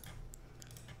 nope.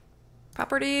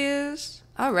 Properties,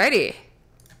 alrighty,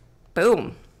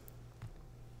 boom.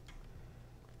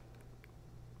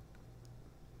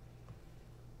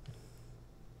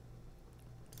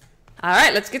 All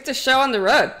right, let's get this show on the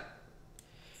road.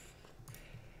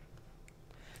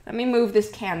 Let me move this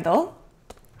candle.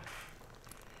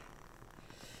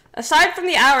 Aside from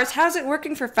the hours, how's it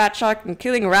working for Fatshark and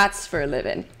killing rats for a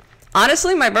living?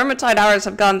 Honestly, my Vermintide hours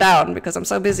have gone down because I'm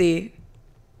so busy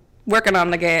working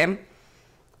on the game.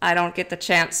 I don't get the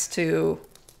chance to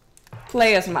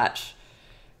play as much.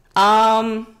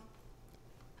 Okay,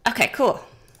 cool.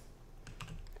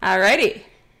 Alrighty.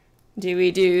 Do we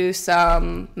do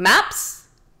some maps?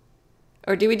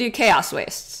 Or do we do chaos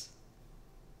wastes?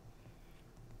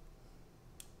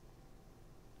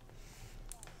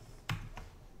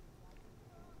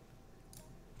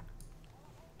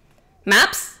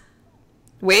 Maps?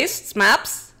 Wastes?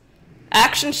 Maps?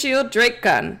 Action shield, Drake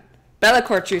gun.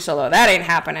 Bellicor true solo. That ain't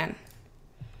happening.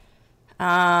 Do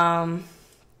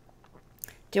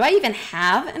I even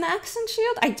have an accent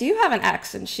shield? I do have an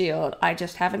accent shield. I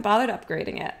just haven't bothered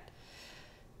upgrading it.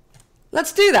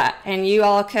 Let's do that, and you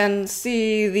all can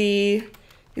see the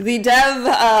dev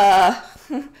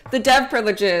the dev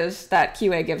privileges that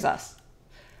QA gives us.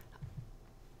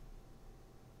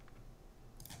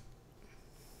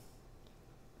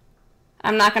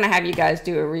 I'm not gonna have you guys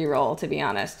do a reroll, to be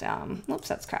honest. Whoops,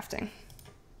 that's crafting.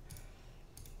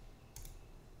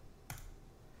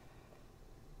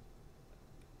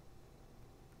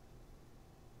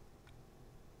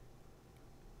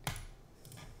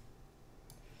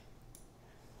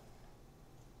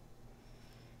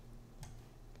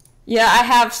 Yeah, I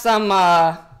have some,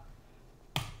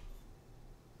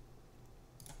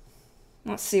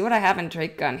 let's see what I have in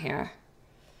Drake gun here.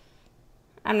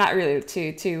 I'm not really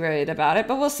too worried about it,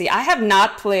 but we'll see. I have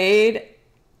not played,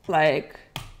 like,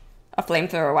 a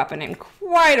flamethrower weapon in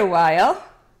quite a while.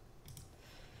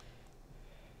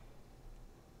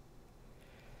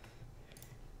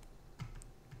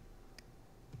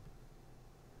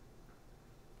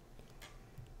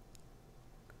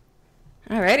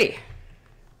 Alrighty.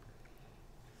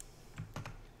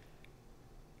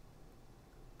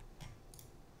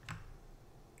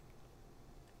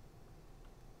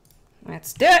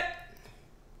 Let's do it.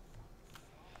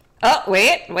 Oh,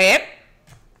 wait.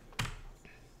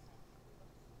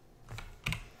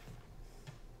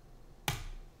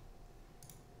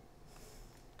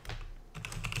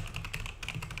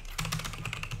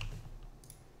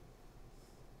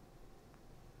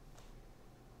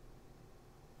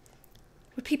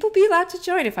 Would people be allowed to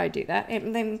join if I do that?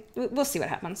 Then we'll see what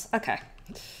happens. Okay.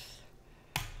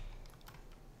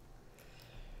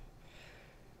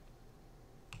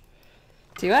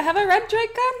 Do I have a red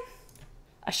Drake gun?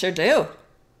 I sure do.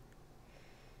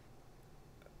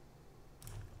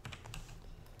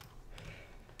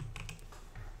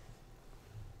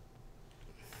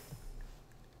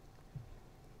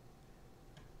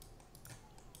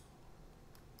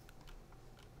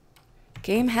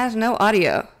 Game has no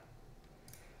audio.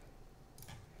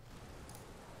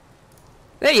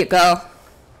 There you go.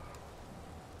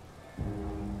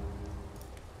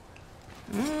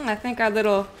 I think our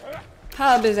little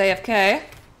hub is AFK.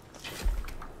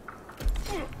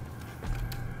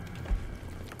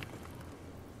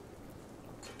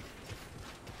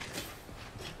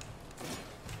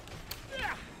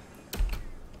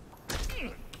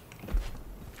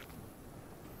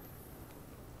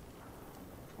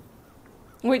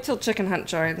 Wait till Chicken Hunt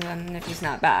joins, and if he's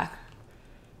not back,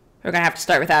 we're gonna have to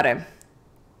start without him.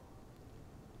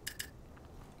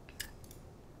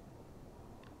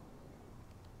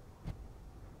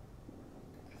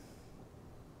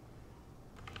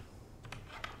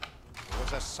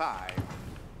 Sigh.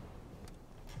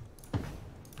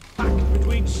 Back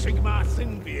between Sigmar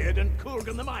Thinbeard and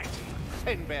Kurgan the Mighty.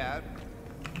 Thinbeard?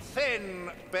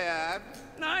 Thinbeard?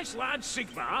 Nice lad,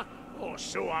 Sigmar. Or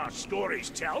so our stories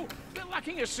tell, but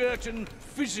lacking a certain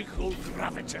physical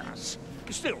gravitas.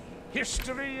 Still,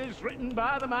 history is written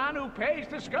by the man who pays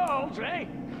the skulls, eh?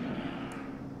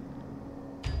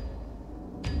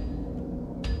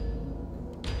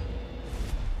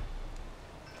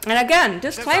 And again,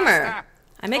 disclaimer.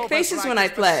 I make faces when I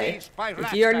play.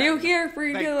 If you're new here,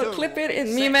 free to clip it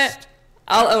and meme it.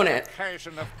 I'll own it.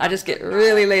 I just get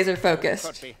really laser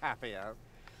focused.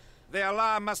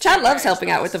 Chad loves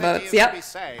helping out with the votes, yep.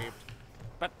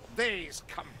 But these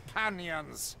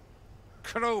companions,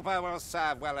 Kruber will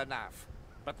serve well enough.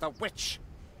 But the witch,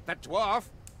 the dwarf,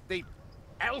 the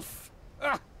elf,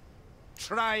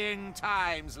 trying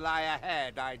times lie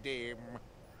ahead, I deem.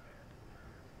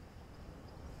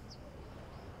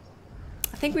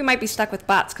 I think we might be stuck with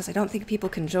bots because I don't think people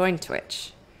can join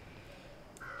Twitch.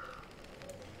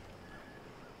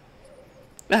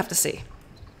 We'll have to see.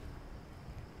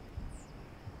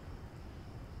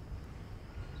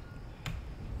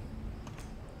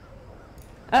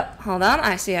 Oh, hold on.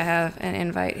 I see I have an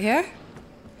invite here.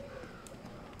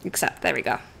 Accept. There we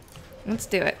go. Let's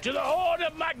do it. To the Horde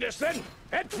of Magnus, then!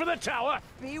 Head for the tower!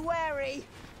 Be wary.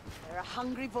 There are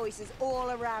hungry voices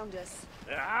all around us.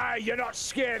 Ah, you're not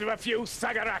scared of a few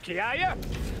Thagaraki, are you?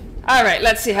 Alright,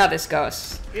 let's see how this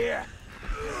goes. Here.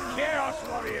 Chaos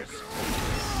Warriors!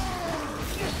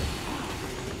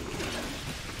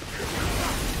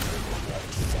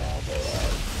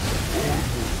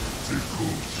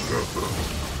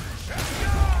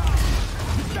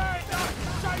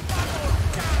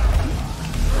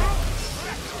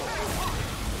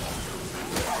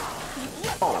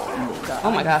 Oh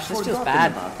my gosh, this feels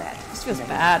bad. This feels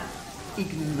bad.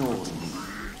 Ignore me.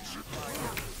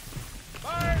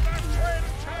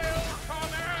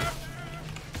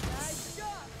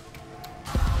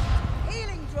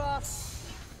 Healing draft.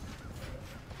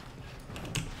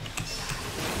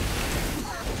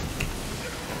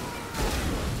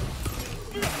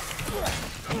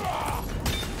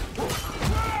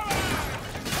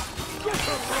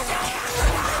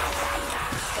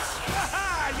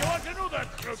 You want another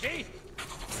cookie?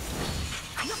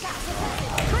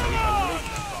 Come on!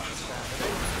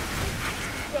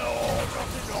 Oh,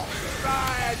 not enough.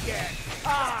 Try again.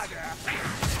 Harder.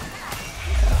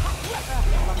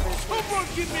 Someone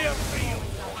give me a feel.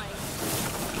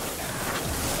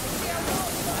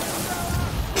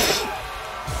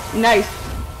 Nice.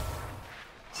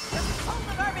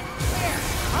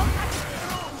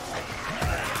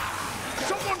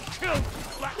 Someone kill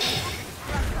Black.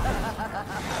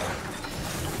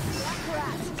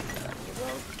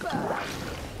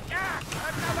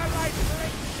 Another light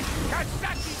ring!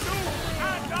 Kasaki too!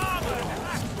 And armored!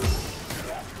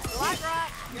 Black Rat,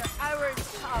 your hours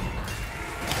come.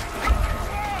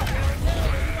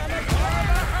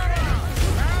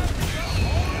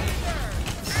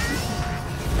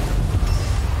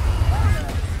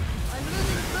 I'm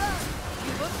losing blood.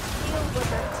 You must deal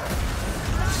with it.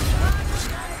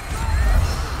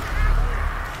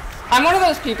 I'm one of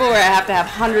those people where I have to have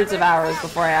hundreds of hours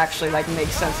before I actually like make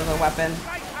sense of a weapon.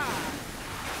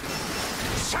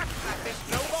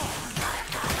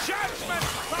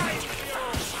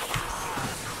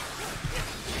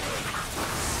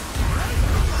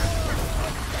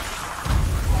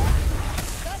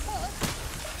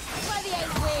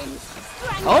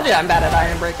 Told you I'm bad at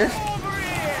Iron Breaker.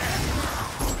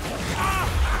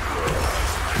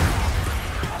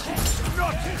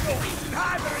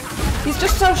 He's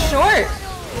just so short.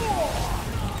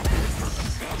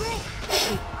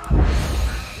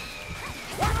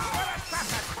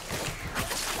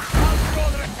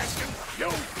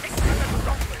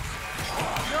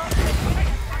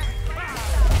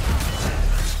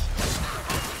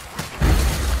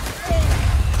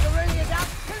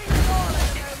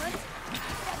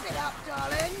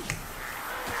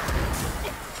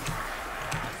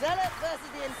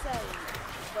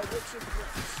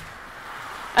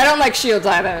 I don't like shields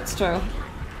either, it's true.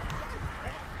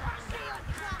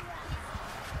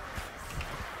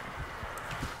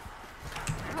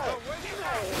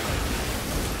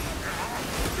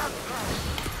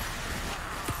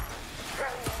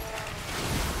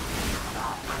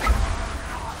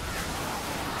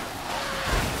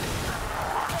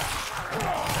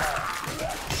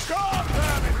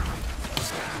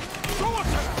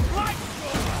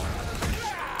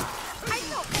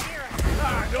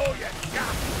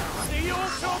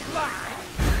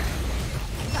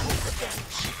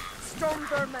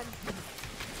 Stormvermin.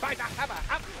 By the hammer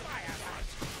of fire!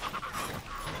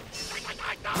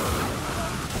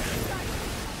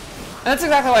 That's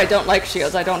exactly why I don't like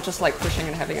shields. I don't just like pushing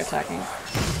and heavy attacking.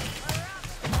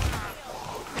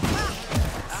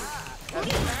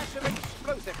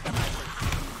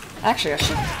 Actually, I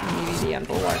should maybe be on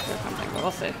bulwark or something, but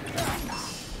we'll see.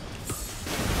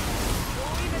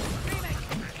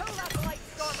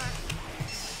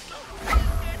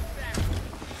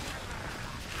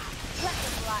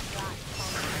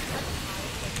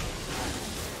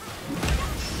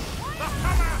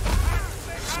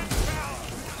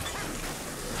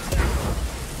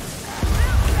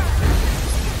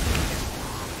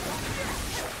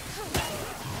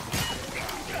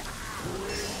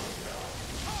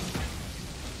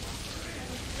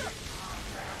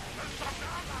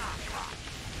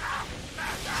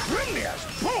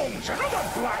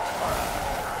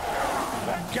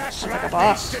 Gas like a rat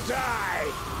boss. needs to die.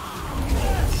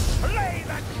 Play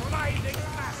that grinding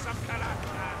mass of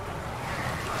character.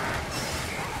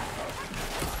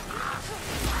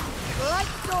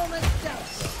 Like dormant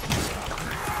death.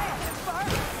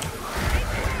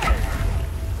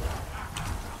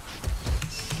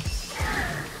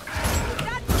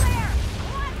 That's clear!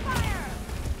 On fire!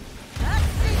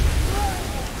 That's it!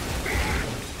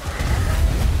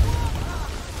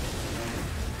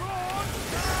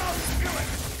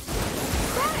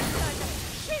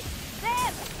 Shoot!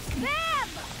 Them! Them!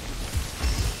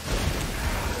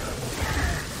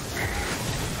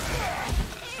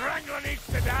 Strangler needs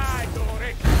to die,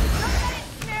 Dory. Don't let it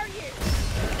snare you!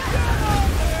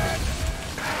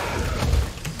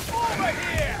 Over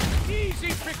here!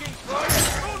 Easy picking choice.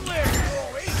 Only a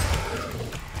Dory.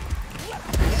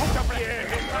 Put up here,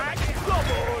 hit back.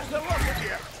 Gobbles the lot of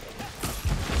you.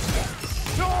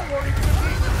 Don't worry,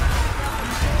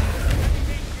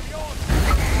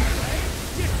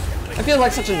 I feel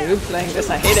like such a noob playing this.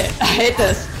 I hate it. I hate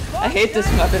this. I hate this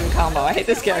weapon combo. I hate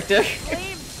this character.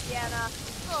 Leave, Sienna.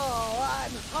 Oh,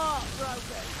 I'm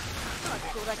heartbroken. I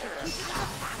thought I could keep it up.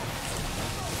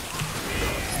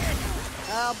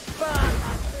 I'll burn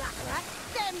that black rat.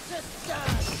 Them to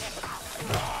stun.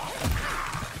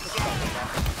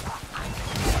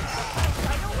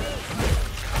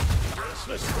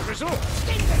 This is the result.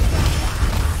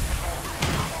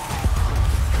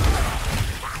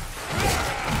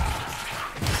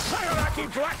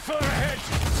 Fatshark black fur ahead.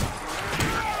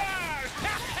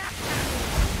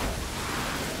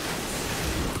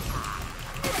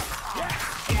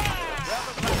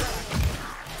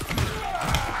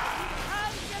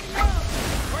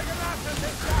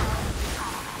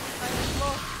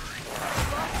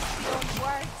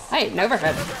 Hey, an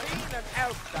overhead.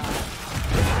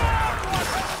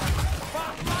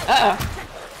 Uh-oh.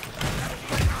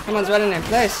 Someone's running in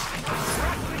place.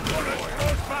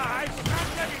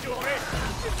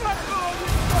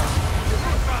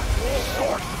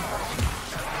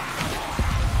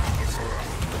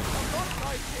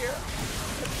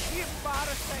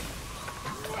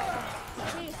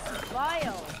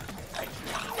 Vile.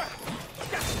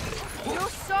 No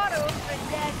sorrow for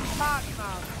dead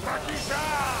partner.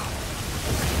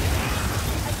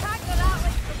 Attack the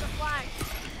outlet from the flank.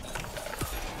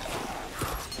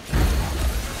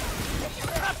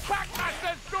 The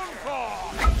Packmaster's done for!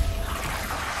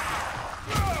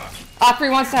 Opry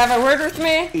wants to have a word with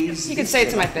me? He can say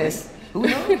it to my face. Who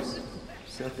knows?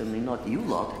 Certainly not you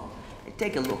lot.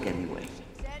 Take a look anyway.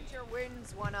 Send your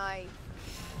wounds, One Eye.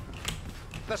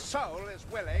 The soul is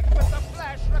willing, but the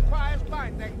flesh requires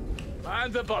binding.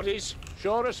 And the bodies.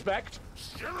 Show respect.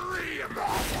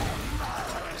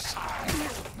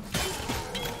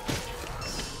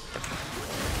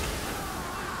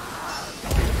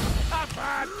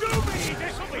 Papa, do me!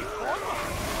 This'll be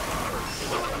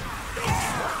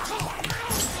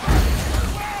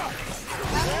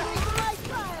My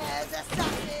fires,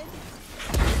 assassin!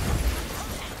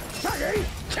 Shaggy,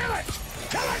 kill it!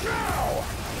 Kill it now!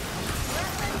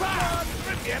 Bam!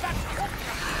 Yeah, that's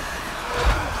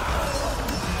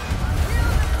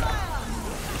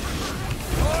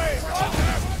Oi, on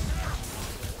them!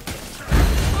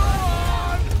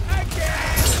 On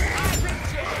again! I can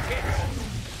take it!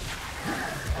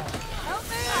 Help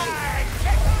me! I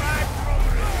take my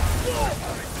problem!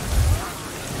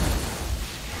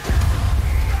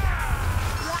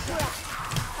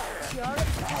 You're a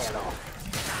tail off.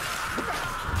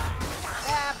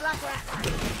 There, black rat.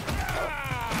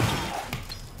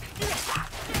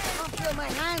 Can't feel my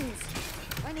hands.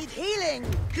 I need healing.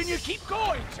 Can you keep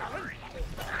going, Talon?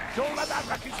 Don't let that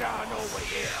Rakizar know we're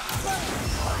here.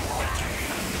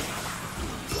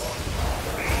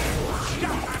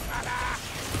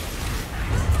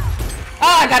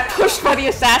 Ah, I got pushed by the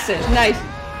assassin. Nice.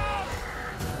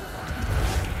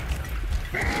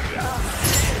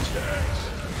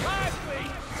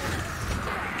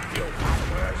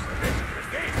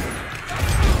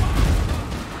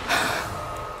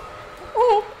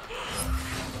 Oh.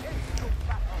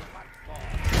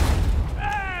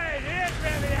 Hey, here's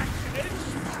where the action is.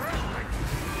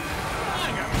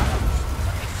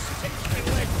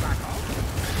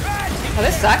 Oh,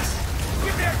 this sucks.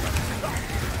 Give me a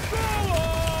go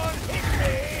on, hit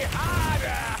me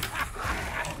harder.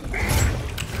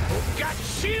 Got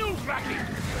shield racking.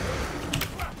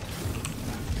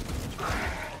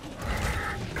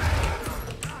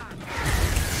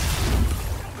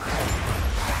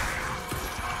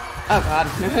 Oh god.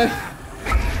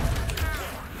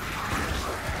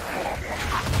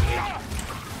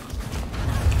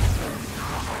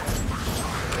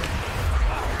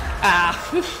 Ah.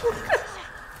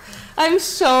 I'm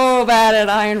so bad at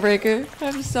Ironbreaker.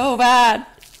 I'm so bad.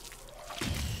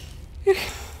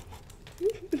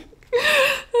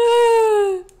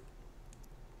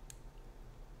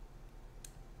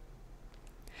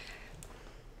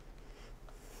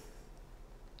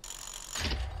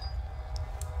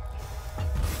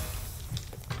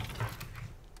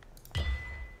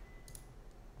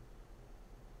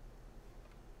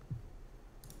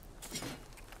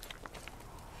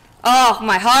 Oh,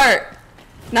 my heart.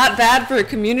 Not bad for a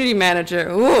community manager.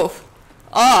 Oof.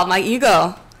 Oh, my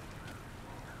ego.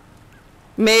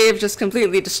 Maeve just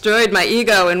completely destroyed my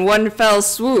ego in one fell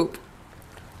swoop.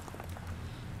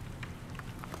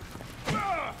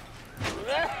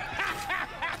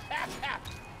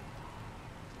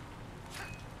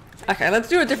 Okay, let's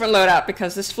do a different loadout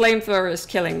because this flamethrower is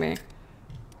killing me.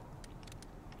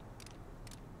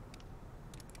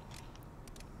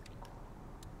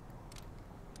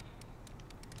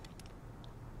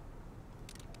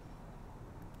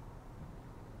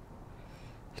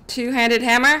 Two-handed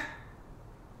hammer.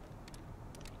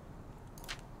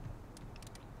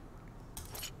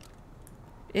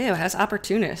 Ew, it has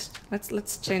opportunist.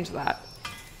 Let's change that.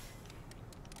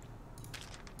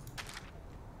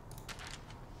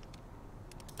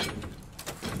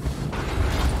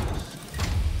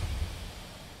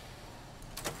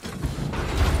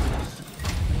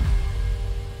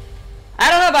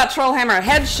 I don't know about Trollhammer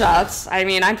headshots. I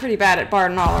mean, I'm pretty bad at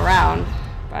Barton all around,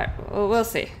 but we'll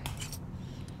see.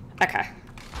 Okay.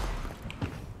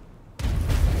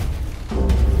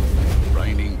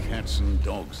 Raining cats and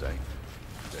dogs, eh?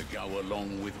 To go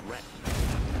along with rat.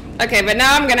 Okay, but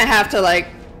now I'm gonna have to like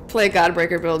play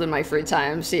Godbreaker build in my free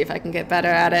time, see if I can get better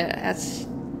at it. That's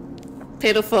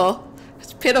pitiful.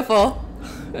 It's pitiful.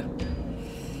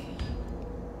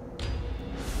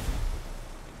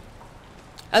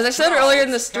 As I said earlier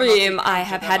in the stream, I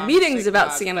have had meetings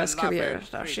about Sienna's career,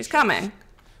 so she's coming.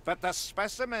 But the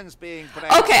specimens being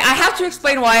okay, I have to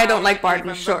explain why I don't like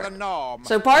Barton short.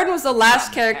 So Barton was the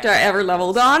last character I ever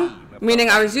leveled on, meaning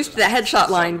I was used to the headshot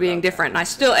line being different, and I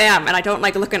still am, and I don't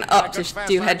like looking up to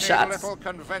do headshots. Little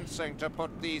convincing to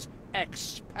put these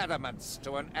experiments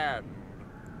to an end.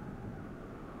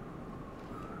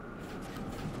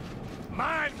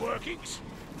 Mind workings,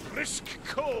 brisk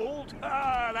cold.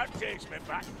 Ah, that takes me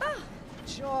back. Ah,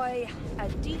 joy, a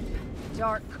deep,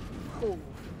 dark hole.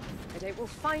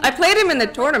 I played him in the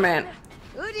tournament,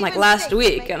 like last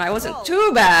week, and I wasn't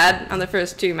too bad on the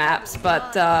first two maps,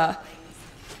 but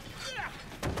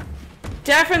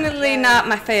definitely not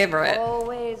my favorite.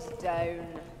 Always down.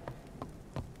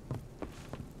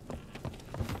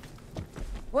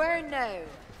 Where now?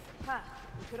 Huh,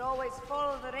 you could always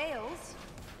follow the rails.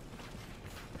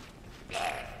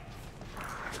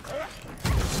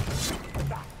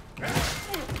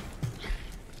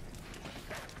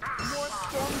 More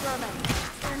storm vermin.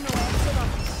 There's no exit on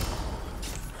this.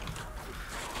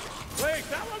 Wait,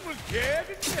 that one was dead,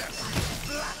 isn't it?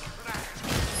 Black rat.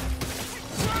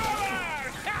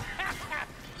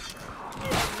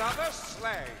 Another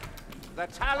slay. The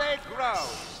tally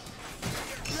grows.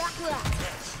 Black rat.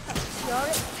 Snore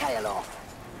its tail off.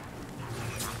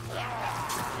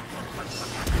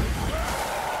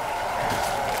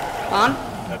 On?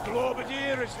 The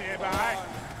Globadier is nearby.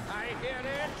 I hear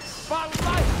it. For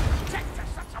life! Protect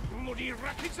us, that's a bloody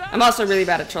racket. I'm also really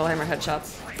bad at Trollhammer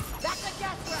headshots. That's a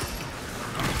gas rat.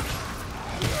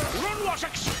 Run,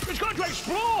 Washix! It's going to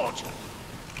explode!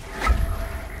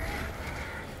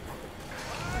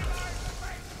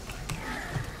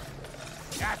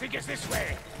 I think it's this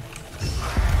way.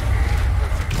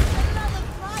 Another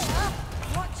flyer.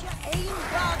 Watch your aim,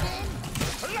 bargain.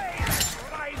 Blaze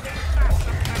rising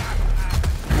faster.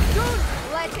 Don't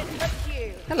let it hit you.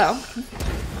 Hello.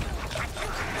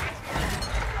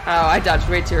 Oh, I dodged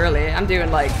way too early. I'm doing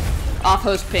like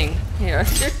off-host ping here. The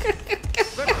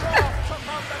dwarf took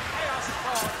on the chaos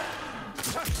sword.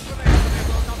 Touch the name, they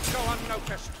will not go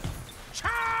unnoticed.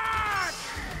 Charge!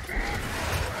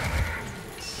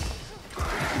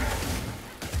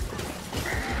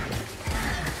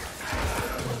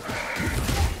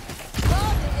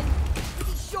 Bargain.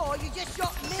 Pretty sure you just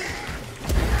shot me.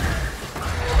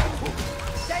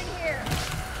 Down here.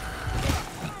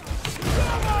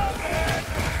 Come on, man!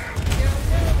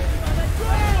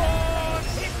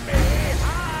 Hit me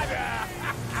harder!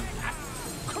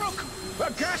 Crook! A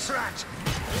gas rat!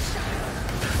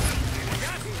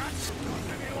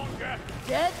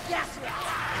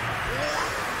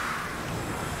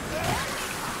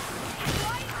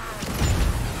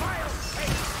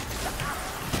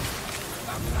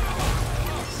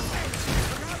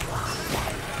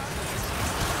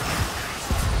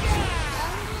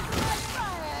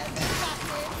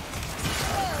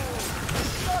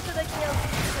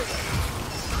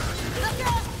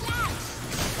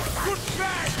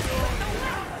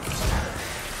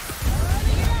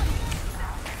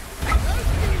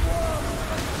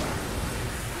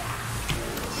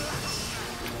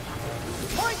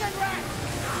 Poison rat!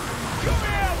 Come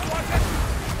here, Watson!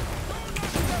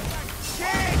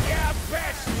 Get your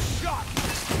best shot!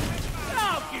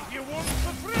 I'll give you one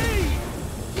for free!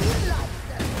 Do you like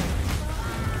them?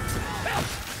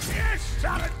 Yes,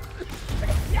 Talon!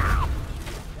 Yeah!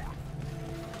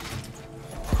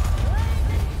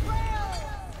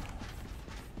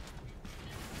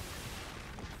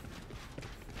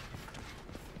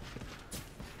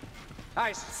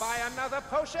 I spy another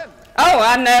potion. Oh,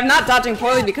 I'm not dodging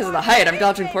poorly because of the height. I'm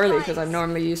dodging poorly because I'm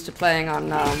normally used to playing on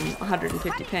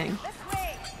 150 ping.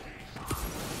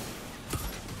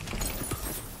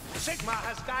 Sigma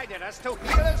has guided us to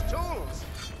healer's tools.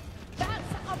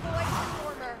 That's a void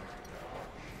former.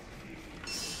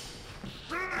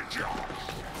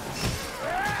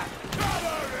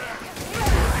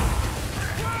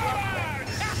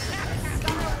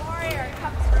 Summer warrior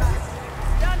comes for us.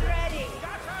 Done ready.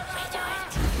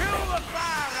 Kill the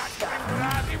fire rat,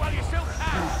 Grimgrady, while you still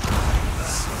can!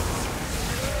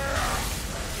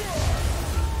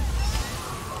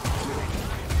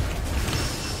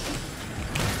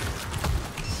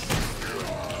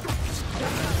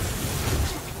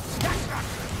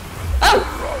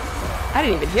 Oh! I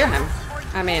didn't even hear him.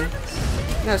 I mean,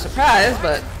 no surprise,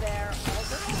 but...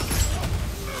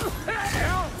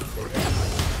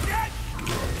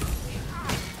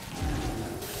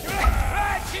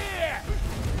 Right here!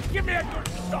 Give me a good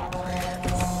shot!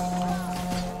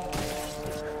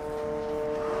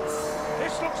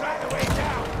 This looks like the way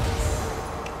down.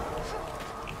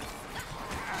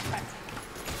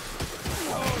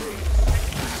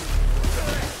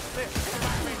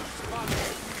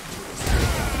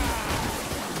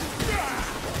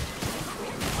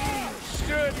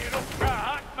 Sturdy enough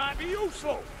cart might be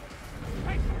useful.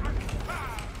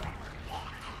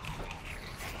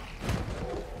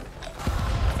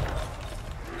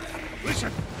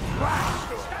 Listen,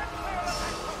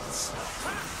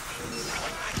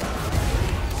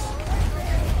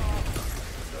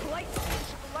 Like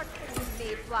lurking with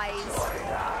me,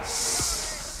 flies.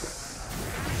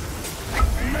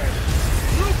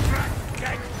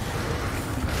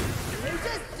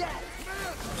 Loser's dead.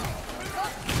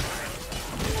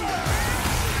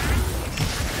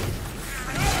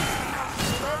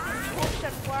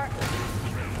 Potion work.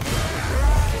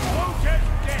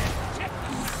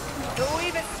 Who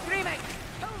even screaming?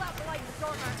 Pull that blind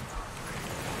stormer.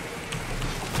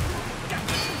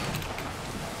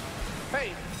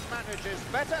 Faith manages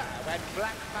better when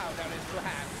black powder is to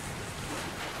hand.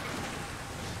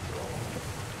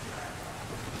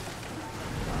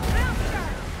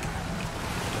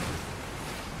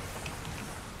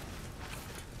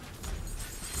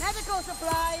 Medical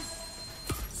supplies.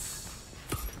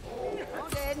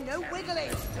 On in, no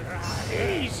wiggling.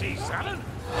 Easy, Salon.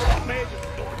 Made it.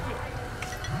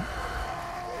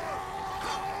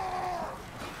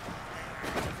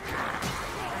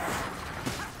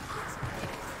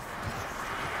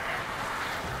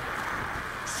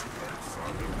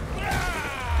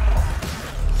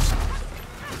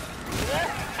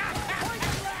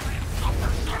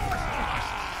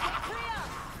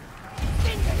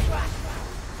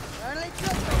 Only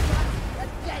trust me, the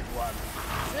dead one.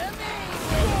 To me.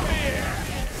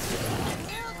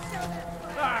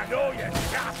 I know you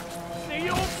chap. See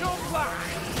you so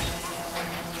blind.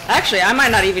 Actually, I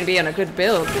might not even be on a good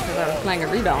build because I was playing a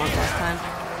rebalance last time.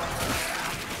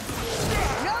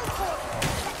 No force.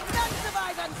 None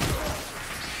survivance.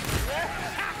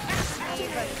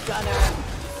 Even gunner.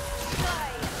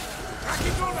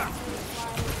 Rocky Gunner.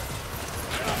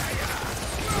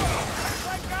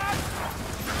 Like that.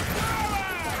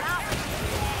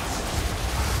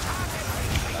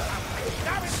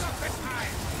 Now it's not this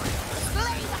time.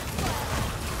 Slay that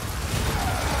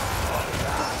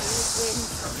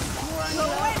The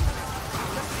wind.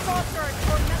 The sorcerer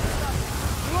torments us.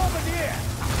 Bombardier.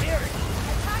 Hear it.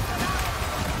 Attack without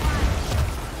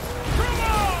Come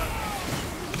on!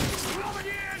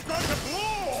 Bombardier's got to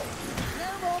blow. no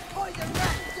more poison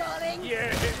rats, darling.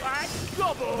 Yeah, like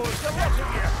gobbles the rest of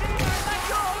you.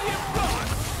 That's all you've got.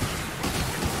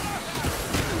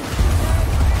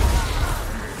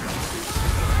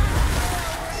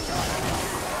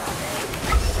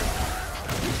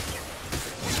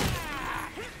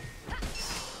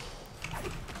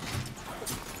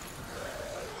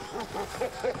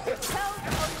 Tell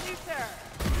or Luther.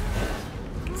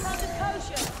 Tell the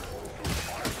potion.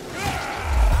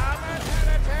 I'm an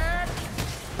attack.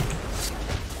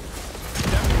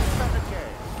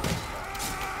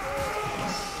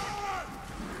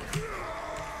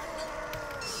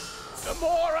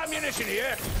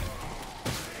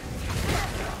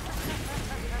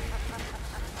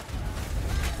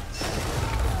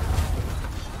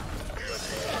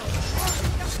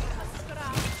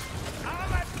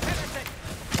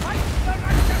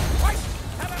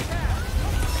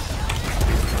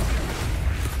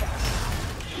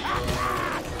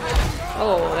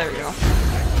 Oh, there we go.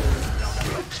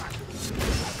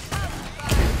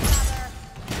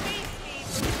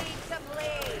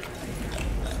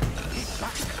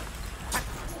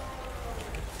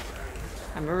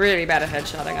 I'm really bad at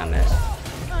headshotting on this.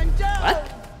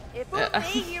 What? If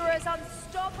only you're as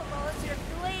unstoppable as your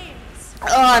flames.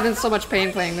 Oh, I'm in so much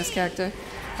pain playing this character.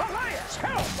 Elias,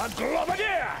 help! A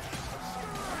globadier!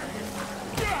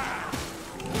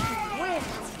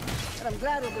 But I'm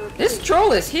glad we'll do it. This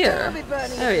troll is here.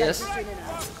 There he is.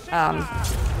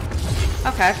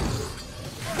 Okay.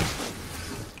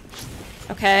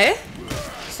 Okay.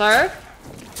 Sir?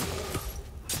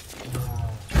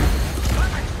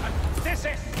 This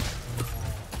is...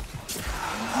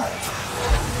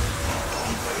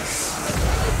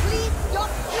 Please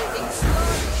stop using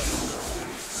slurs.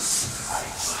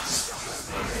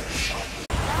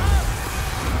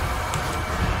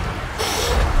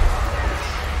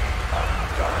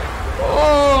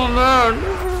 Oh man.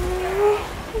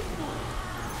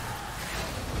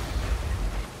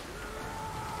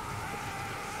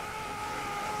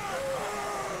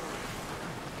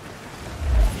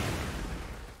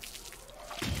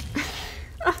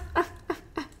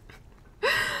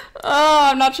 Oh,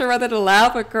 I'm not sure whether to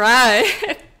laugh or cry.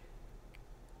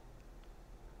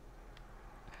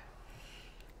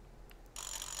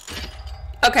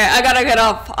 Okay, I gotta get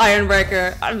off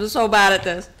Ironbreaker. I'm so bad at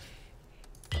this.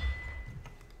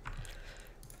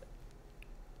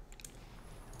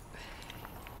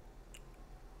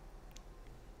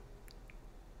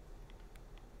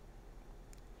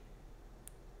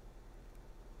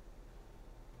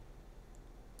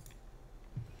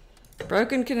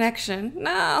 Broken connection.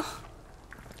 No.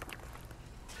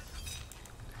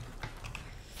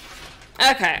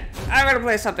 Okay, I'm gonna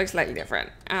play something slightly different.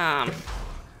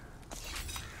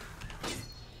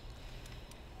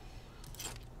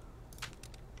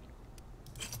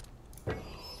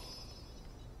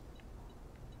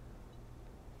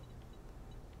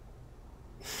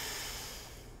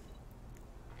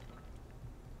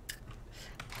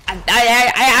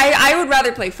 I would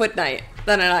rather play Foot Knight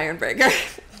than an Ironbreaker.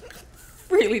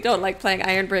 Really don't like playing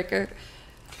Ironbreaker.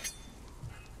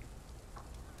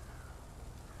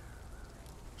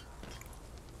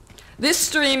 This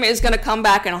stream is gonna come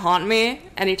back and haunt me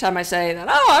anytime I say that,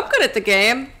 oh, I'm good at the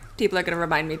game. People are gonna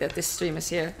remind me that this stream is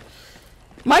here.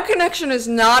 My connection is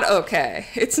not okay.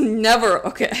 It's never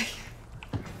okay.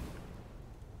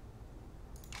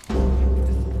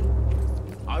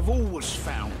 I've always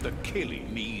found the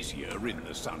killing easier in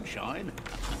the sunshine.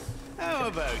 How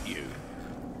about you?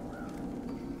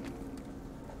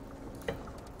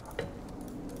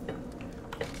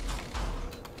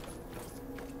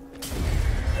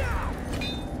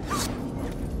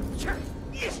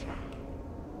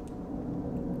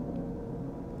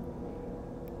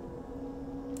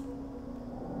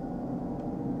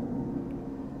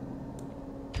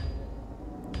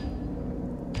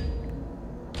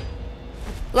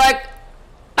 Like,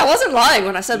 I wasn't lying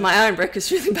when I said my Ironbreaker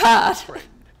is really bad.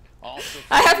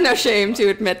 I have no shame to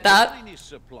admit that. His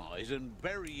supplies and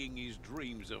burying his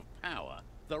dreams of power,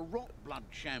 the Rockblood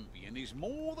champion is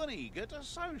more than eager to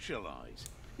socialize.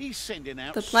 He's sending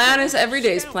out The plan is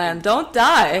everyday's plan. Don't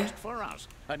die. for us,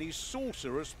 and his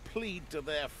sorcerers plead to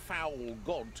their foul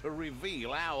god to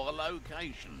reveal our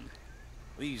location.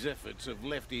 These efforts have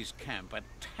left his camp a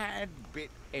tad bit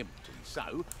empty,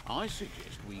 so I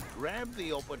suggest we grab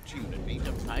the opportunity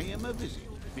to pay him a visit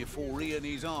before he and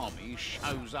his army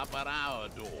shows up at our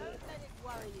door. Don't let it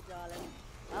worry you, darling.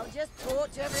 I'll just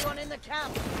torch everyone in the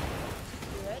camp.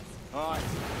 Alright,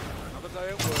 another day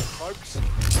at work, folks.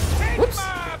 Whoops.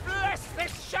 Sigma, bless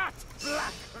this shot,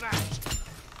 Black Rat!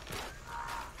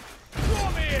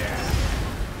 Come here!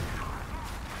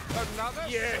 Another?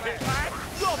 Yeah, man!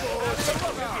 Double! Look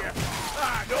at you! I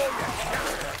know you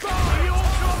can't! God, you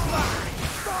also lie!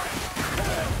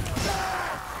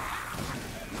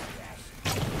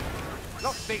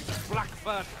 Look these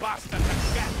black-furred bastards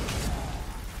again!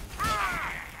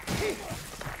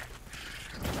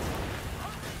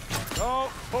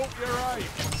 Oh, hope you're right.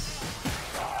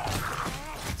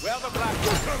 Well, the black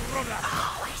runner.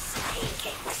 Always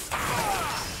sneaking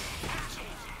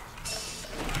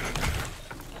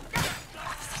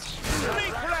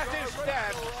Sneak rat is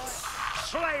dead.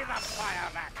 Slay the fire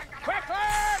rat.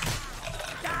 Quickly!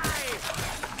 Die!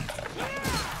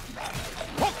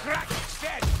 Hook rat is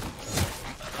dead.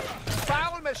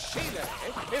 Foul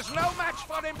machinery is no match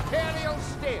for Imperial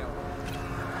steel.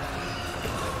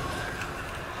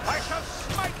 I shall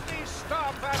smite thee,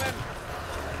 star vermin!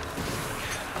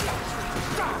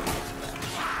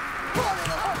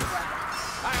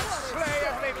 I'll slay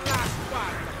every last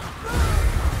one!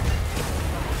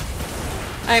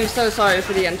 I'm so sorry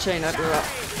for the unchained I blew up.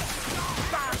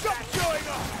 Stop showing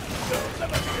off! You'll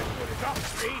never be as good as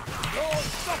Oxley. No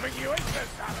stopping you, is there,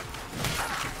 Salad?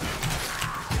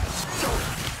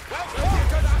 Well, you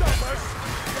could stop us.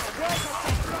 You're welcome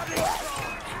to bloody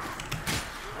strong.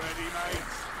 Ready,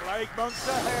 mates. Plague monks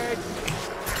ahead.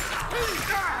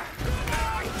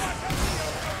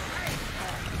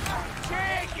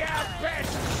 Take your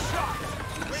best shot.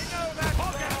 We know that.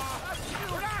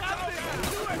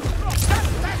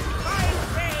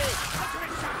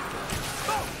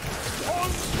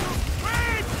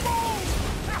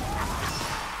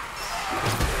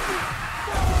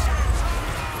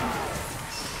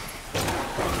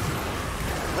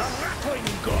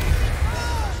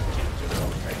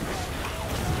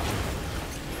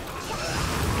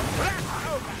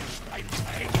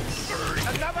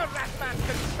 Another Ratman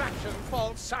contraption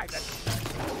falls silent.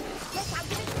 Look out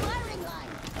this firing line.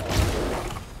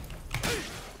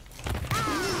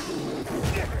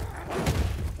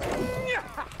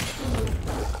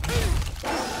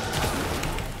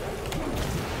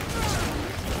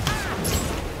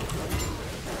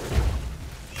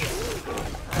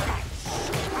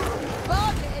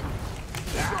 Bargain?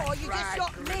 Sure, you just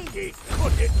shot me.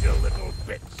 Cut it to little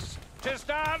bits. 'Tis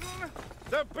done.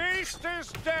 The beast is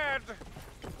dead.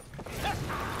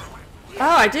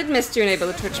 Oh, I did miss to enable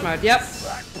the Twitch mode. Yep.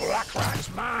 That black rat's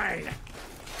mine.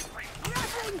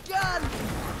 Grappling gun.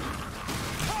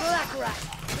 Black rat.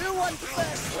 Who wants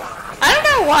first? I don't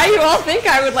know why you all think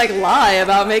I would like lie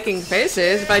about making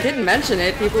faces. If I didn't mention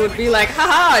it, people would be like,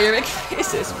 haha, you're making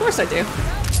faces. Of course I do.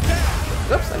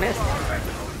 Oops, I missed.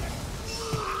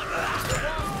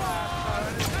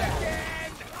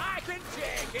 I can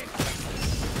take it.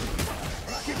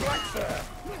 Lucky black, sir.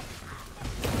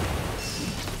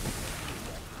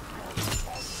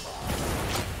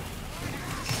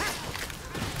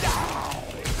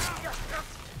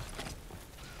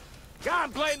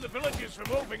 Can't blame the villagers for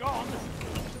moving on.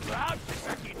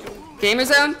 Gamer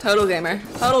zone? Total gamer.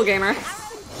 Total gamer.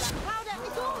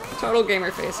 Total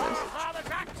gamer faces.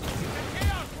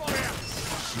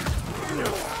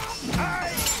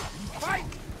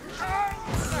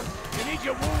 You need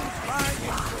your wounds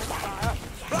binding, fire.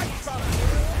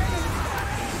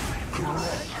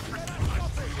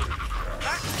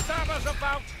 Backstabber's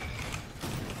about.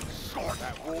 God,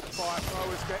 that warp fire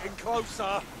throw is getting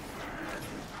closer.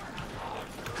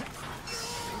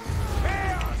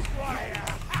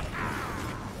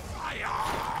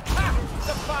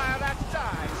 The fire that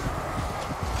dies.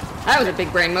 That was a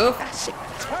big brain move. There's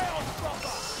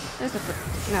a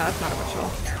no, that's not a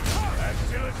patrol.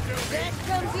 That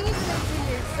comes easily to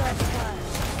you, such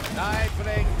I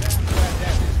bring them where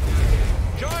death is.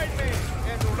 Join me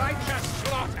in righteous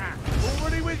slaughter.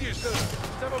 Already with you, sir.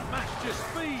 Haven't matched your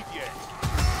speed yet.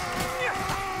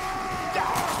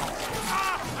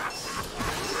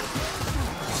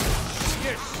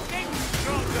 You stink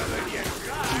stronger than you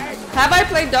try. Have I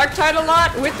played Dark Tide a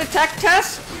lot with the tech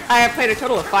test? I have played a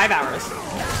total of 5 hours.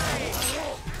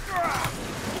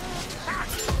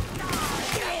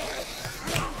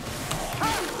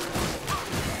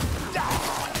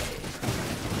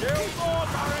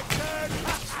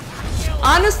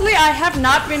 Honestly, I have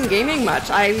not been gaming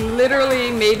much. I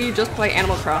literally maybe just play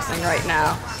Animal Crossing right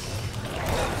now.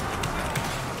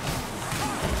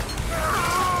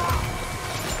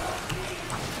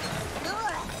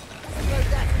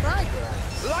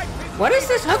 What is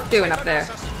this hook doing up there?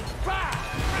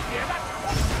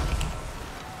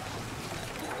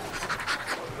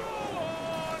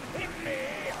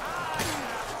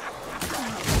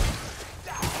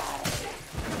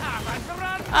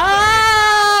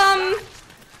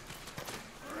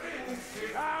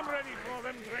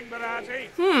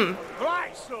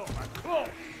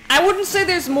 I wouldn't say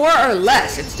there's more or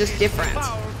less, it's just different.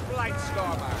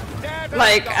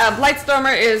 Like,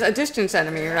 Blightstormer is a distance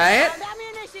enemy, right?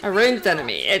 A ranged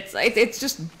enemy. It's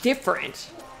just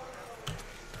different.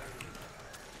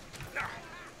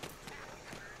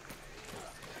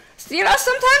 So, you know,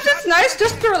 sometimes it's nice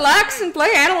just to relax and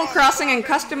play Animal Crossing and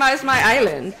customize my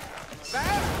island.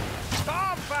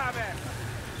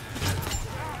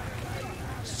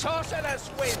 Sorcerer's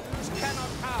winds cannot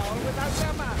howl without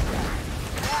their master.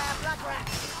 Black rat.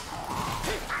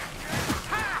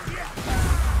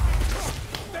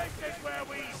 This is where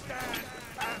we stand,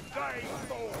 and they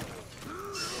fall.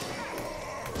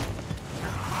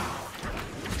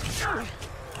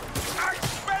 I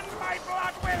spend my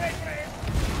blood willingly.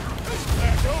 I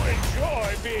do enjoy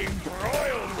being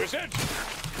broiled, wizard.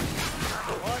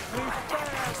 Let me bear,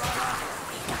 brother.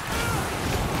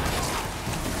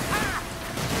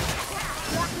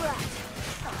 Black rat.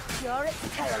 Sure, it's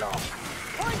tail off.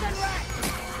 Poison rat.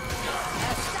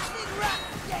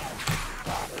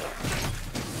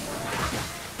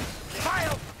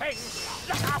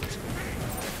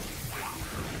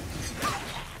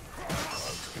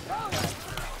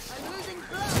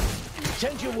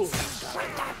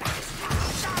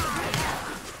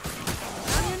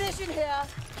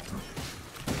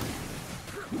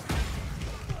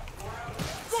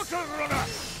 Battle runner!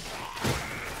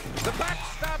 The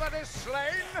backstabber is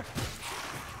slain!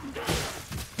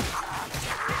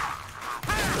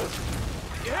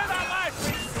 You hear that live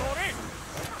stream story?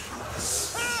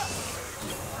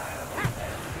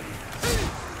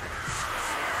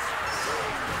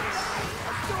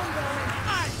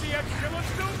 I see a killer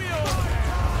Stumio!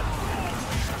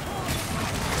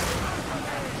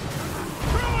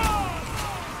 Come on!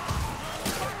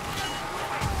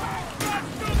 Run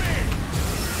to me!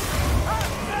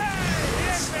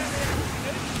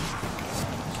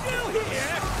 Still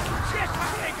here? Just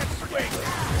take a swing!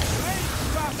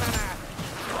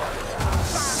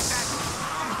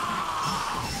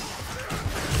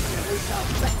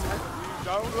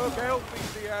 Don't look healthy,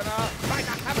 Sienna.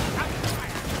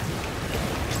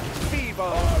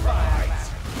 Feeble. Right.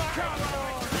 Come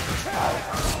on.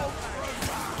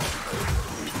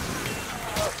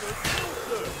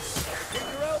 Keep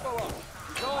your elbow up.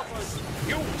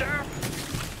 You damn.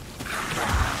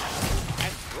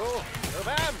 And throw the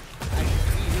van.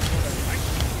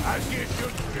 As you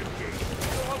should, Grimky.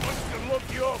 No one wants to look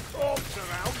your corpse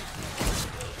around.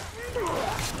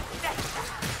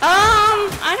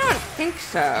 I don't think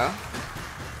so.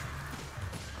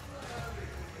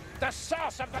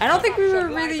 I don't think we were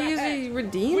really using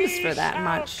redeems for that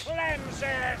much.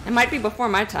 It might be before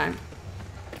my time.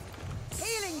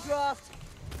 Healing draft.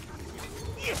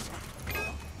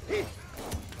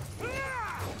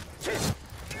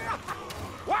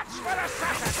 Watch for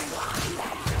assassin.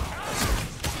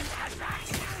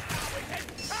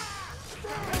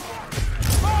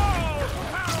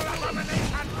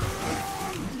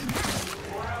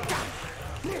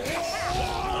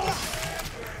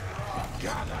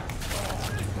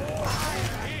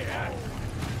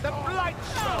 The blight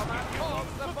stormer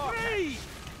calls the free!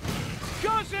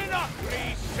 Cousin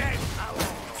Utley says hello!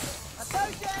 A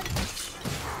potion!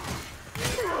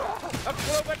 A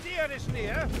Cloverdeer is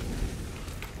near.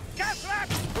 Catrat!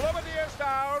 Cloverdeer's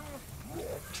down.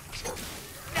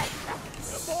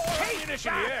 More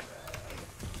ammunition here!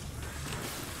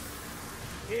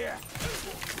 Here!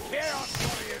 Chaos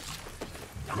Warriors!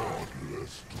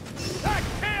 Godless. The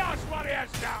Chaos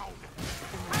Warriors down!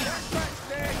 Catrat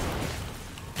dead.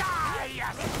 Die!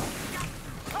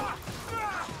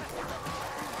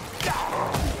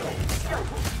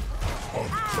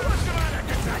 What's the matter,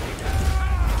 Kentucky?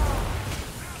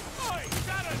 Oi,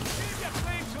 Darren, leave your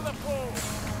flames to the foe!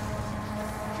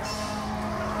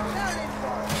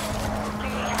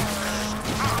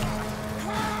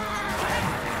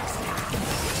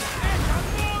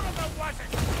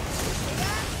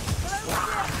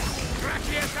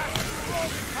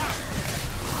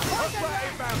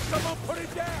 Someone put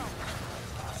it down!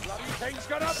 Bloody thing's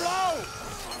gonna blow!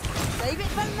 Save it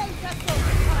for later,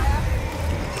 Silverfire.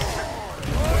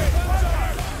 Oi,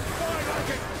 Fatshark! Fine like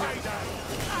it's payday!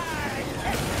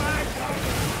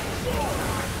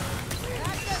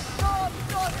 That's a sword,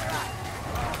 sorcerer.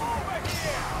 Over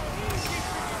here! Easy,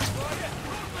 warrior!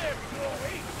 Don't live,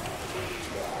 glory!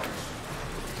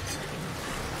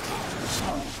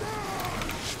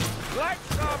 Black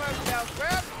Stormer dealt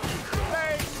with.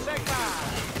 Play Sigma!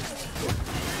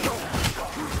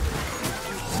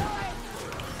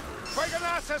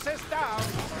 Fuegonassus is down!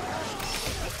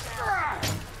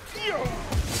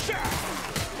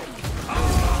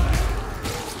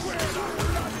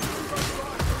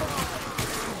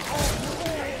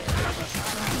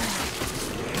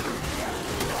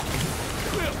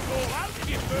 We'll fall out if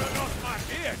you burn off my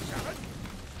beard, Sharon!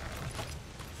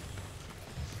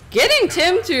 Getting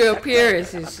Tim to appear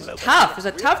is tough. It's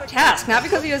a tough task, not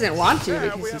because he doesn't want to,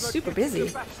 because he's super busy.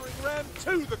 Battering ram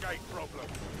to the gate problem.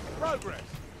 Progress.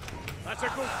 That's a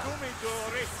good gummy,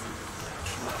 Dory.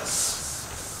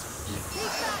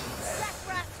 Keep back, black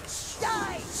rat.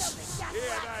 Die, Silver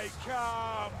Here they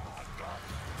come.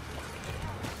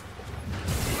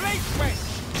 Blade switch.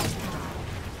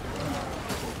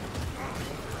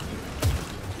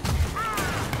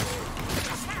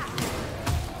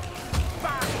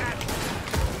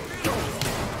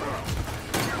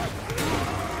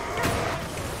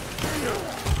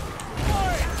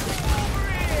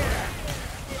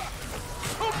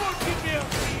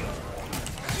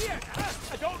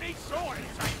 I don't need swords,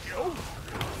 thank you.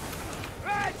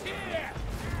 Right here.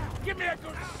 Give me a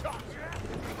good shot.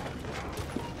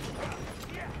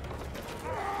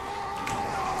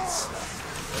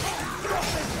 Drop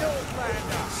this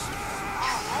Hillslander.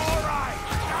 All right.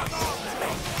 Come on.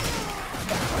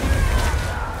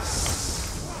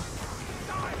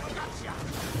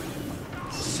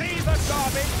 See the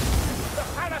garbage? The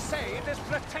palisade is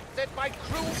protected by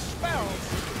cruel spells.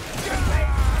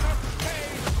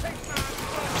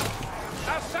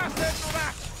 Assassin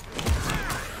rat!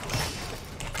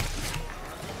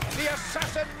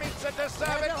 assassin meets a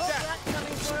deserving death.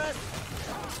 Coming for us.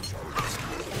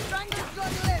 Stranger's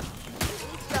got to live.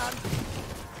 He's done.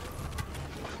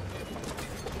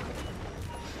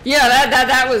 Yeah,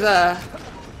 that was a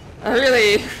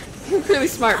really really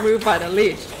smart move by the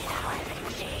leech.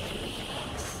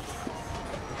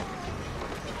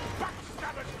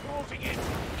 Backstabbers closing in.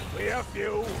 We're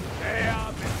few, they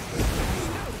are many.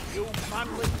 You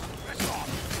manly, press on.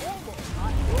 Almost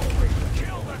like we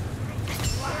kill the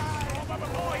flag over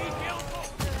before he kills them.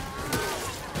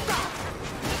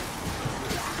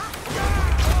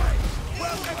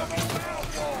 We'll get them all out.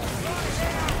 Right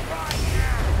here, right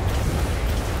now.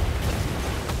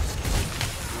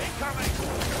 Incoming.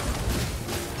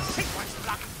 Take what's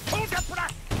black. Hold your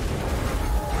breath.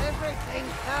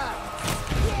 Everything's up.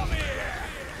 Come here.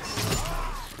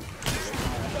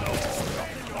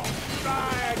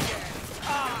 Try again.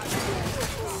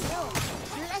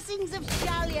 Blessings of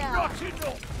Shalia. Not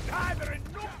enough, either in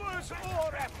numbers or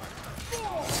effort.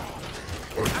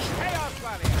 A chaos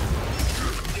barrier.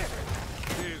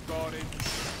 He's gone in.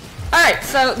 Alright,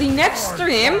 so the next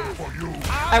stream,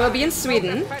 I will be in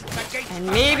Sweden, and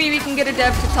maybe we can get a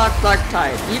dev to talk Dark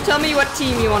Tide. You tell me what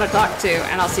team you want to talk to,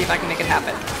 and I'll see if I can make it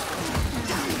happen.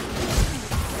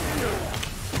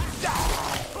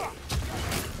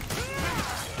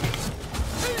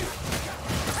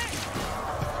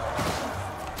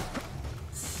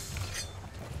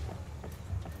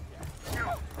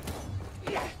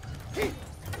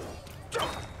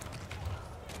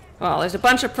 Well, there's a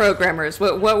bunch of programmers.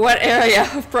 What area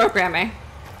of programming?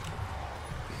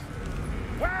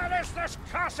 Where is this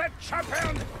cursed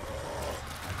champion?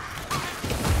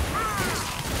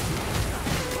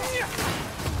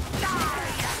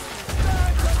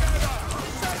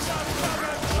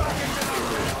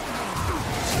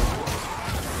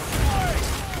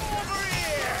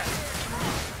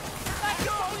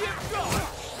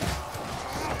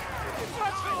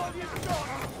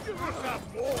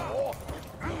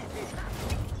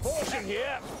 Portion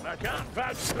here. I can't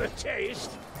vouch for the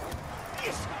taste.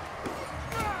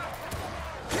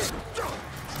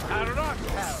 A rock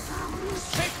hell.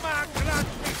 Sigma grant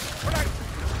me strength.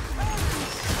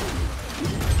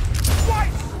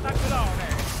 Twice the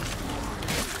glory.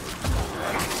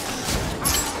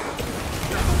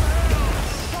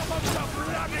 Some of the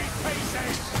bloody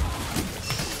faces.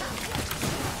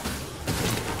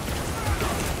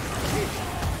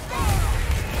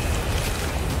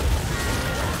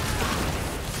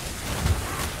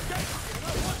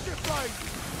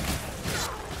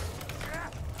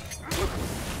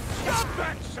 Stop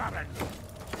that, Summon!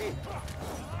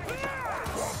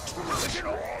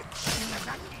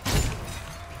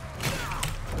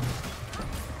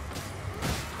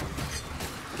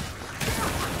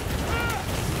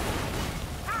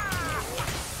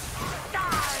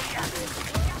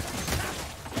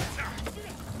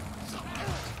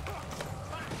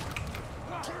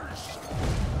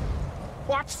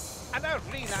 What? An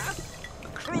arena?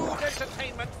 Crude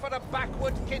entertainment for a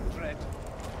backward kindred.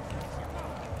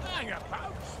 Hang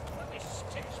about. Let me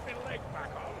stitch my leg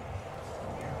back on.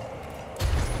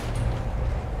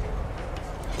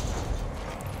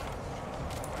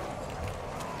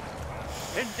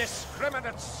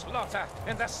 Indiscriminate slaughter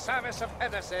in the service of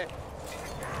heresy.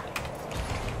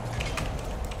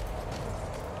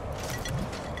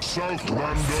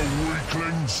 Southlander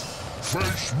weaklings,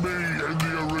 face me in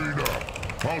the arena.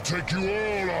 I'll take you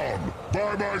all on,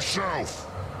 by myself.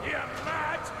 You're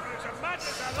mad? There's a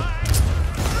madness alive!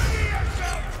 Bring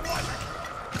yourself one!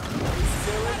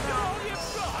 That's all you've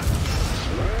got!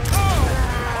 Oh!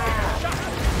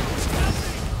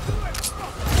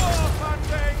 War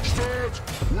funding! Start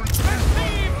with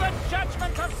Receive the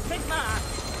judgment of Sigma!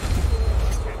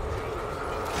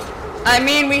 I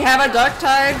mean, we have a Dark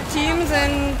Tide teams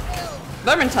and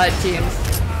Vermintide teams.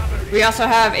 We also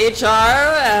have HR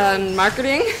and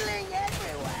marketing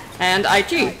and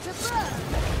IT.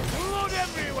 Blood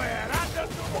everywhere and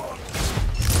underwater!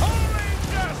 Holy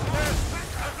justice!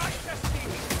 I'd like to see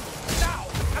it. Now,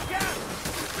 again!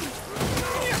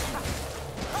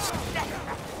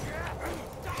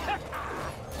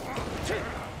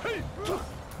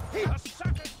 A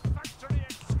satisfactory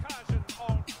excursion,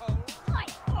 all told.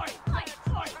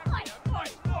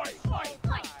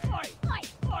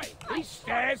 These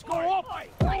stairs go up!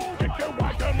 Hold it to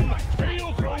wagon!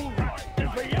 Feel through!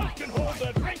 Everybody else can hold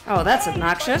their drink! Oh, that's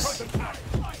obnoxious.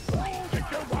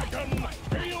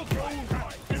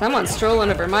 Someone's strolling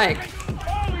over Mike.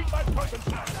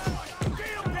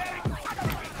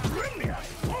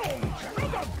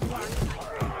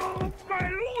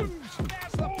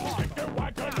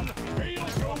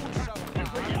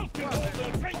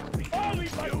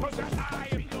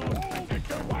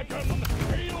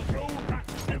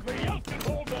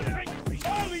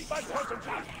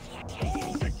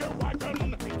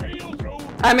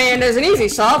 I mean, there's an easy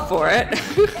solve for it.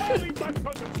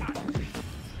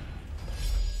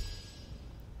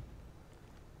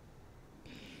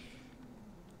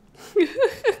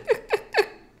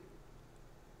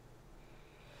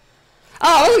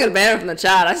 Oh, I wasn't gonna ban it from the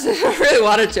chat. I really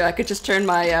wanted to. I could just turn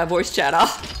my voice chat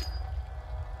off.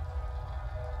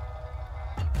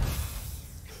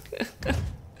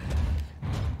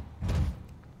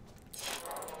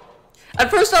 At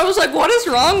first I was like, what is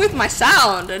wrong with my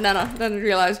sound? And then I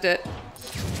realized it.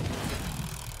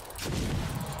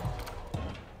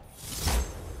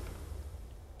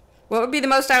 What would be the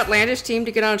most outlandish team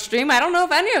to get on stream? I don't know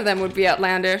if any of them would be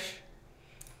outlandish.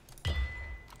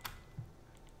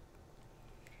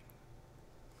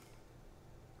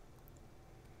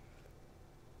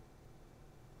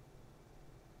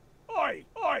 Oi,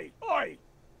 oi, oi!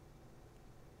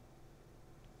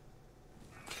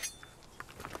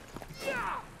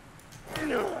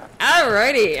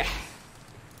 Alrighty.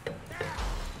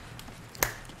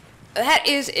 That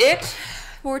is it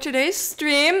for today's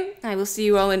stream. I will see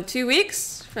you all in 2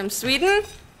 weeks from Sweden.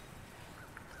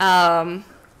 And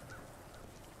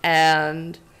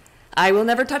I will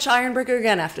never touch Ironbreaker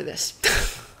again after this.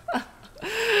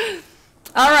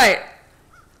 Alright.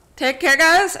 Take care,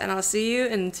 guys, and I'll see you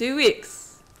in 2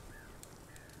 weeks.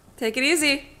 Take it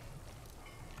easy.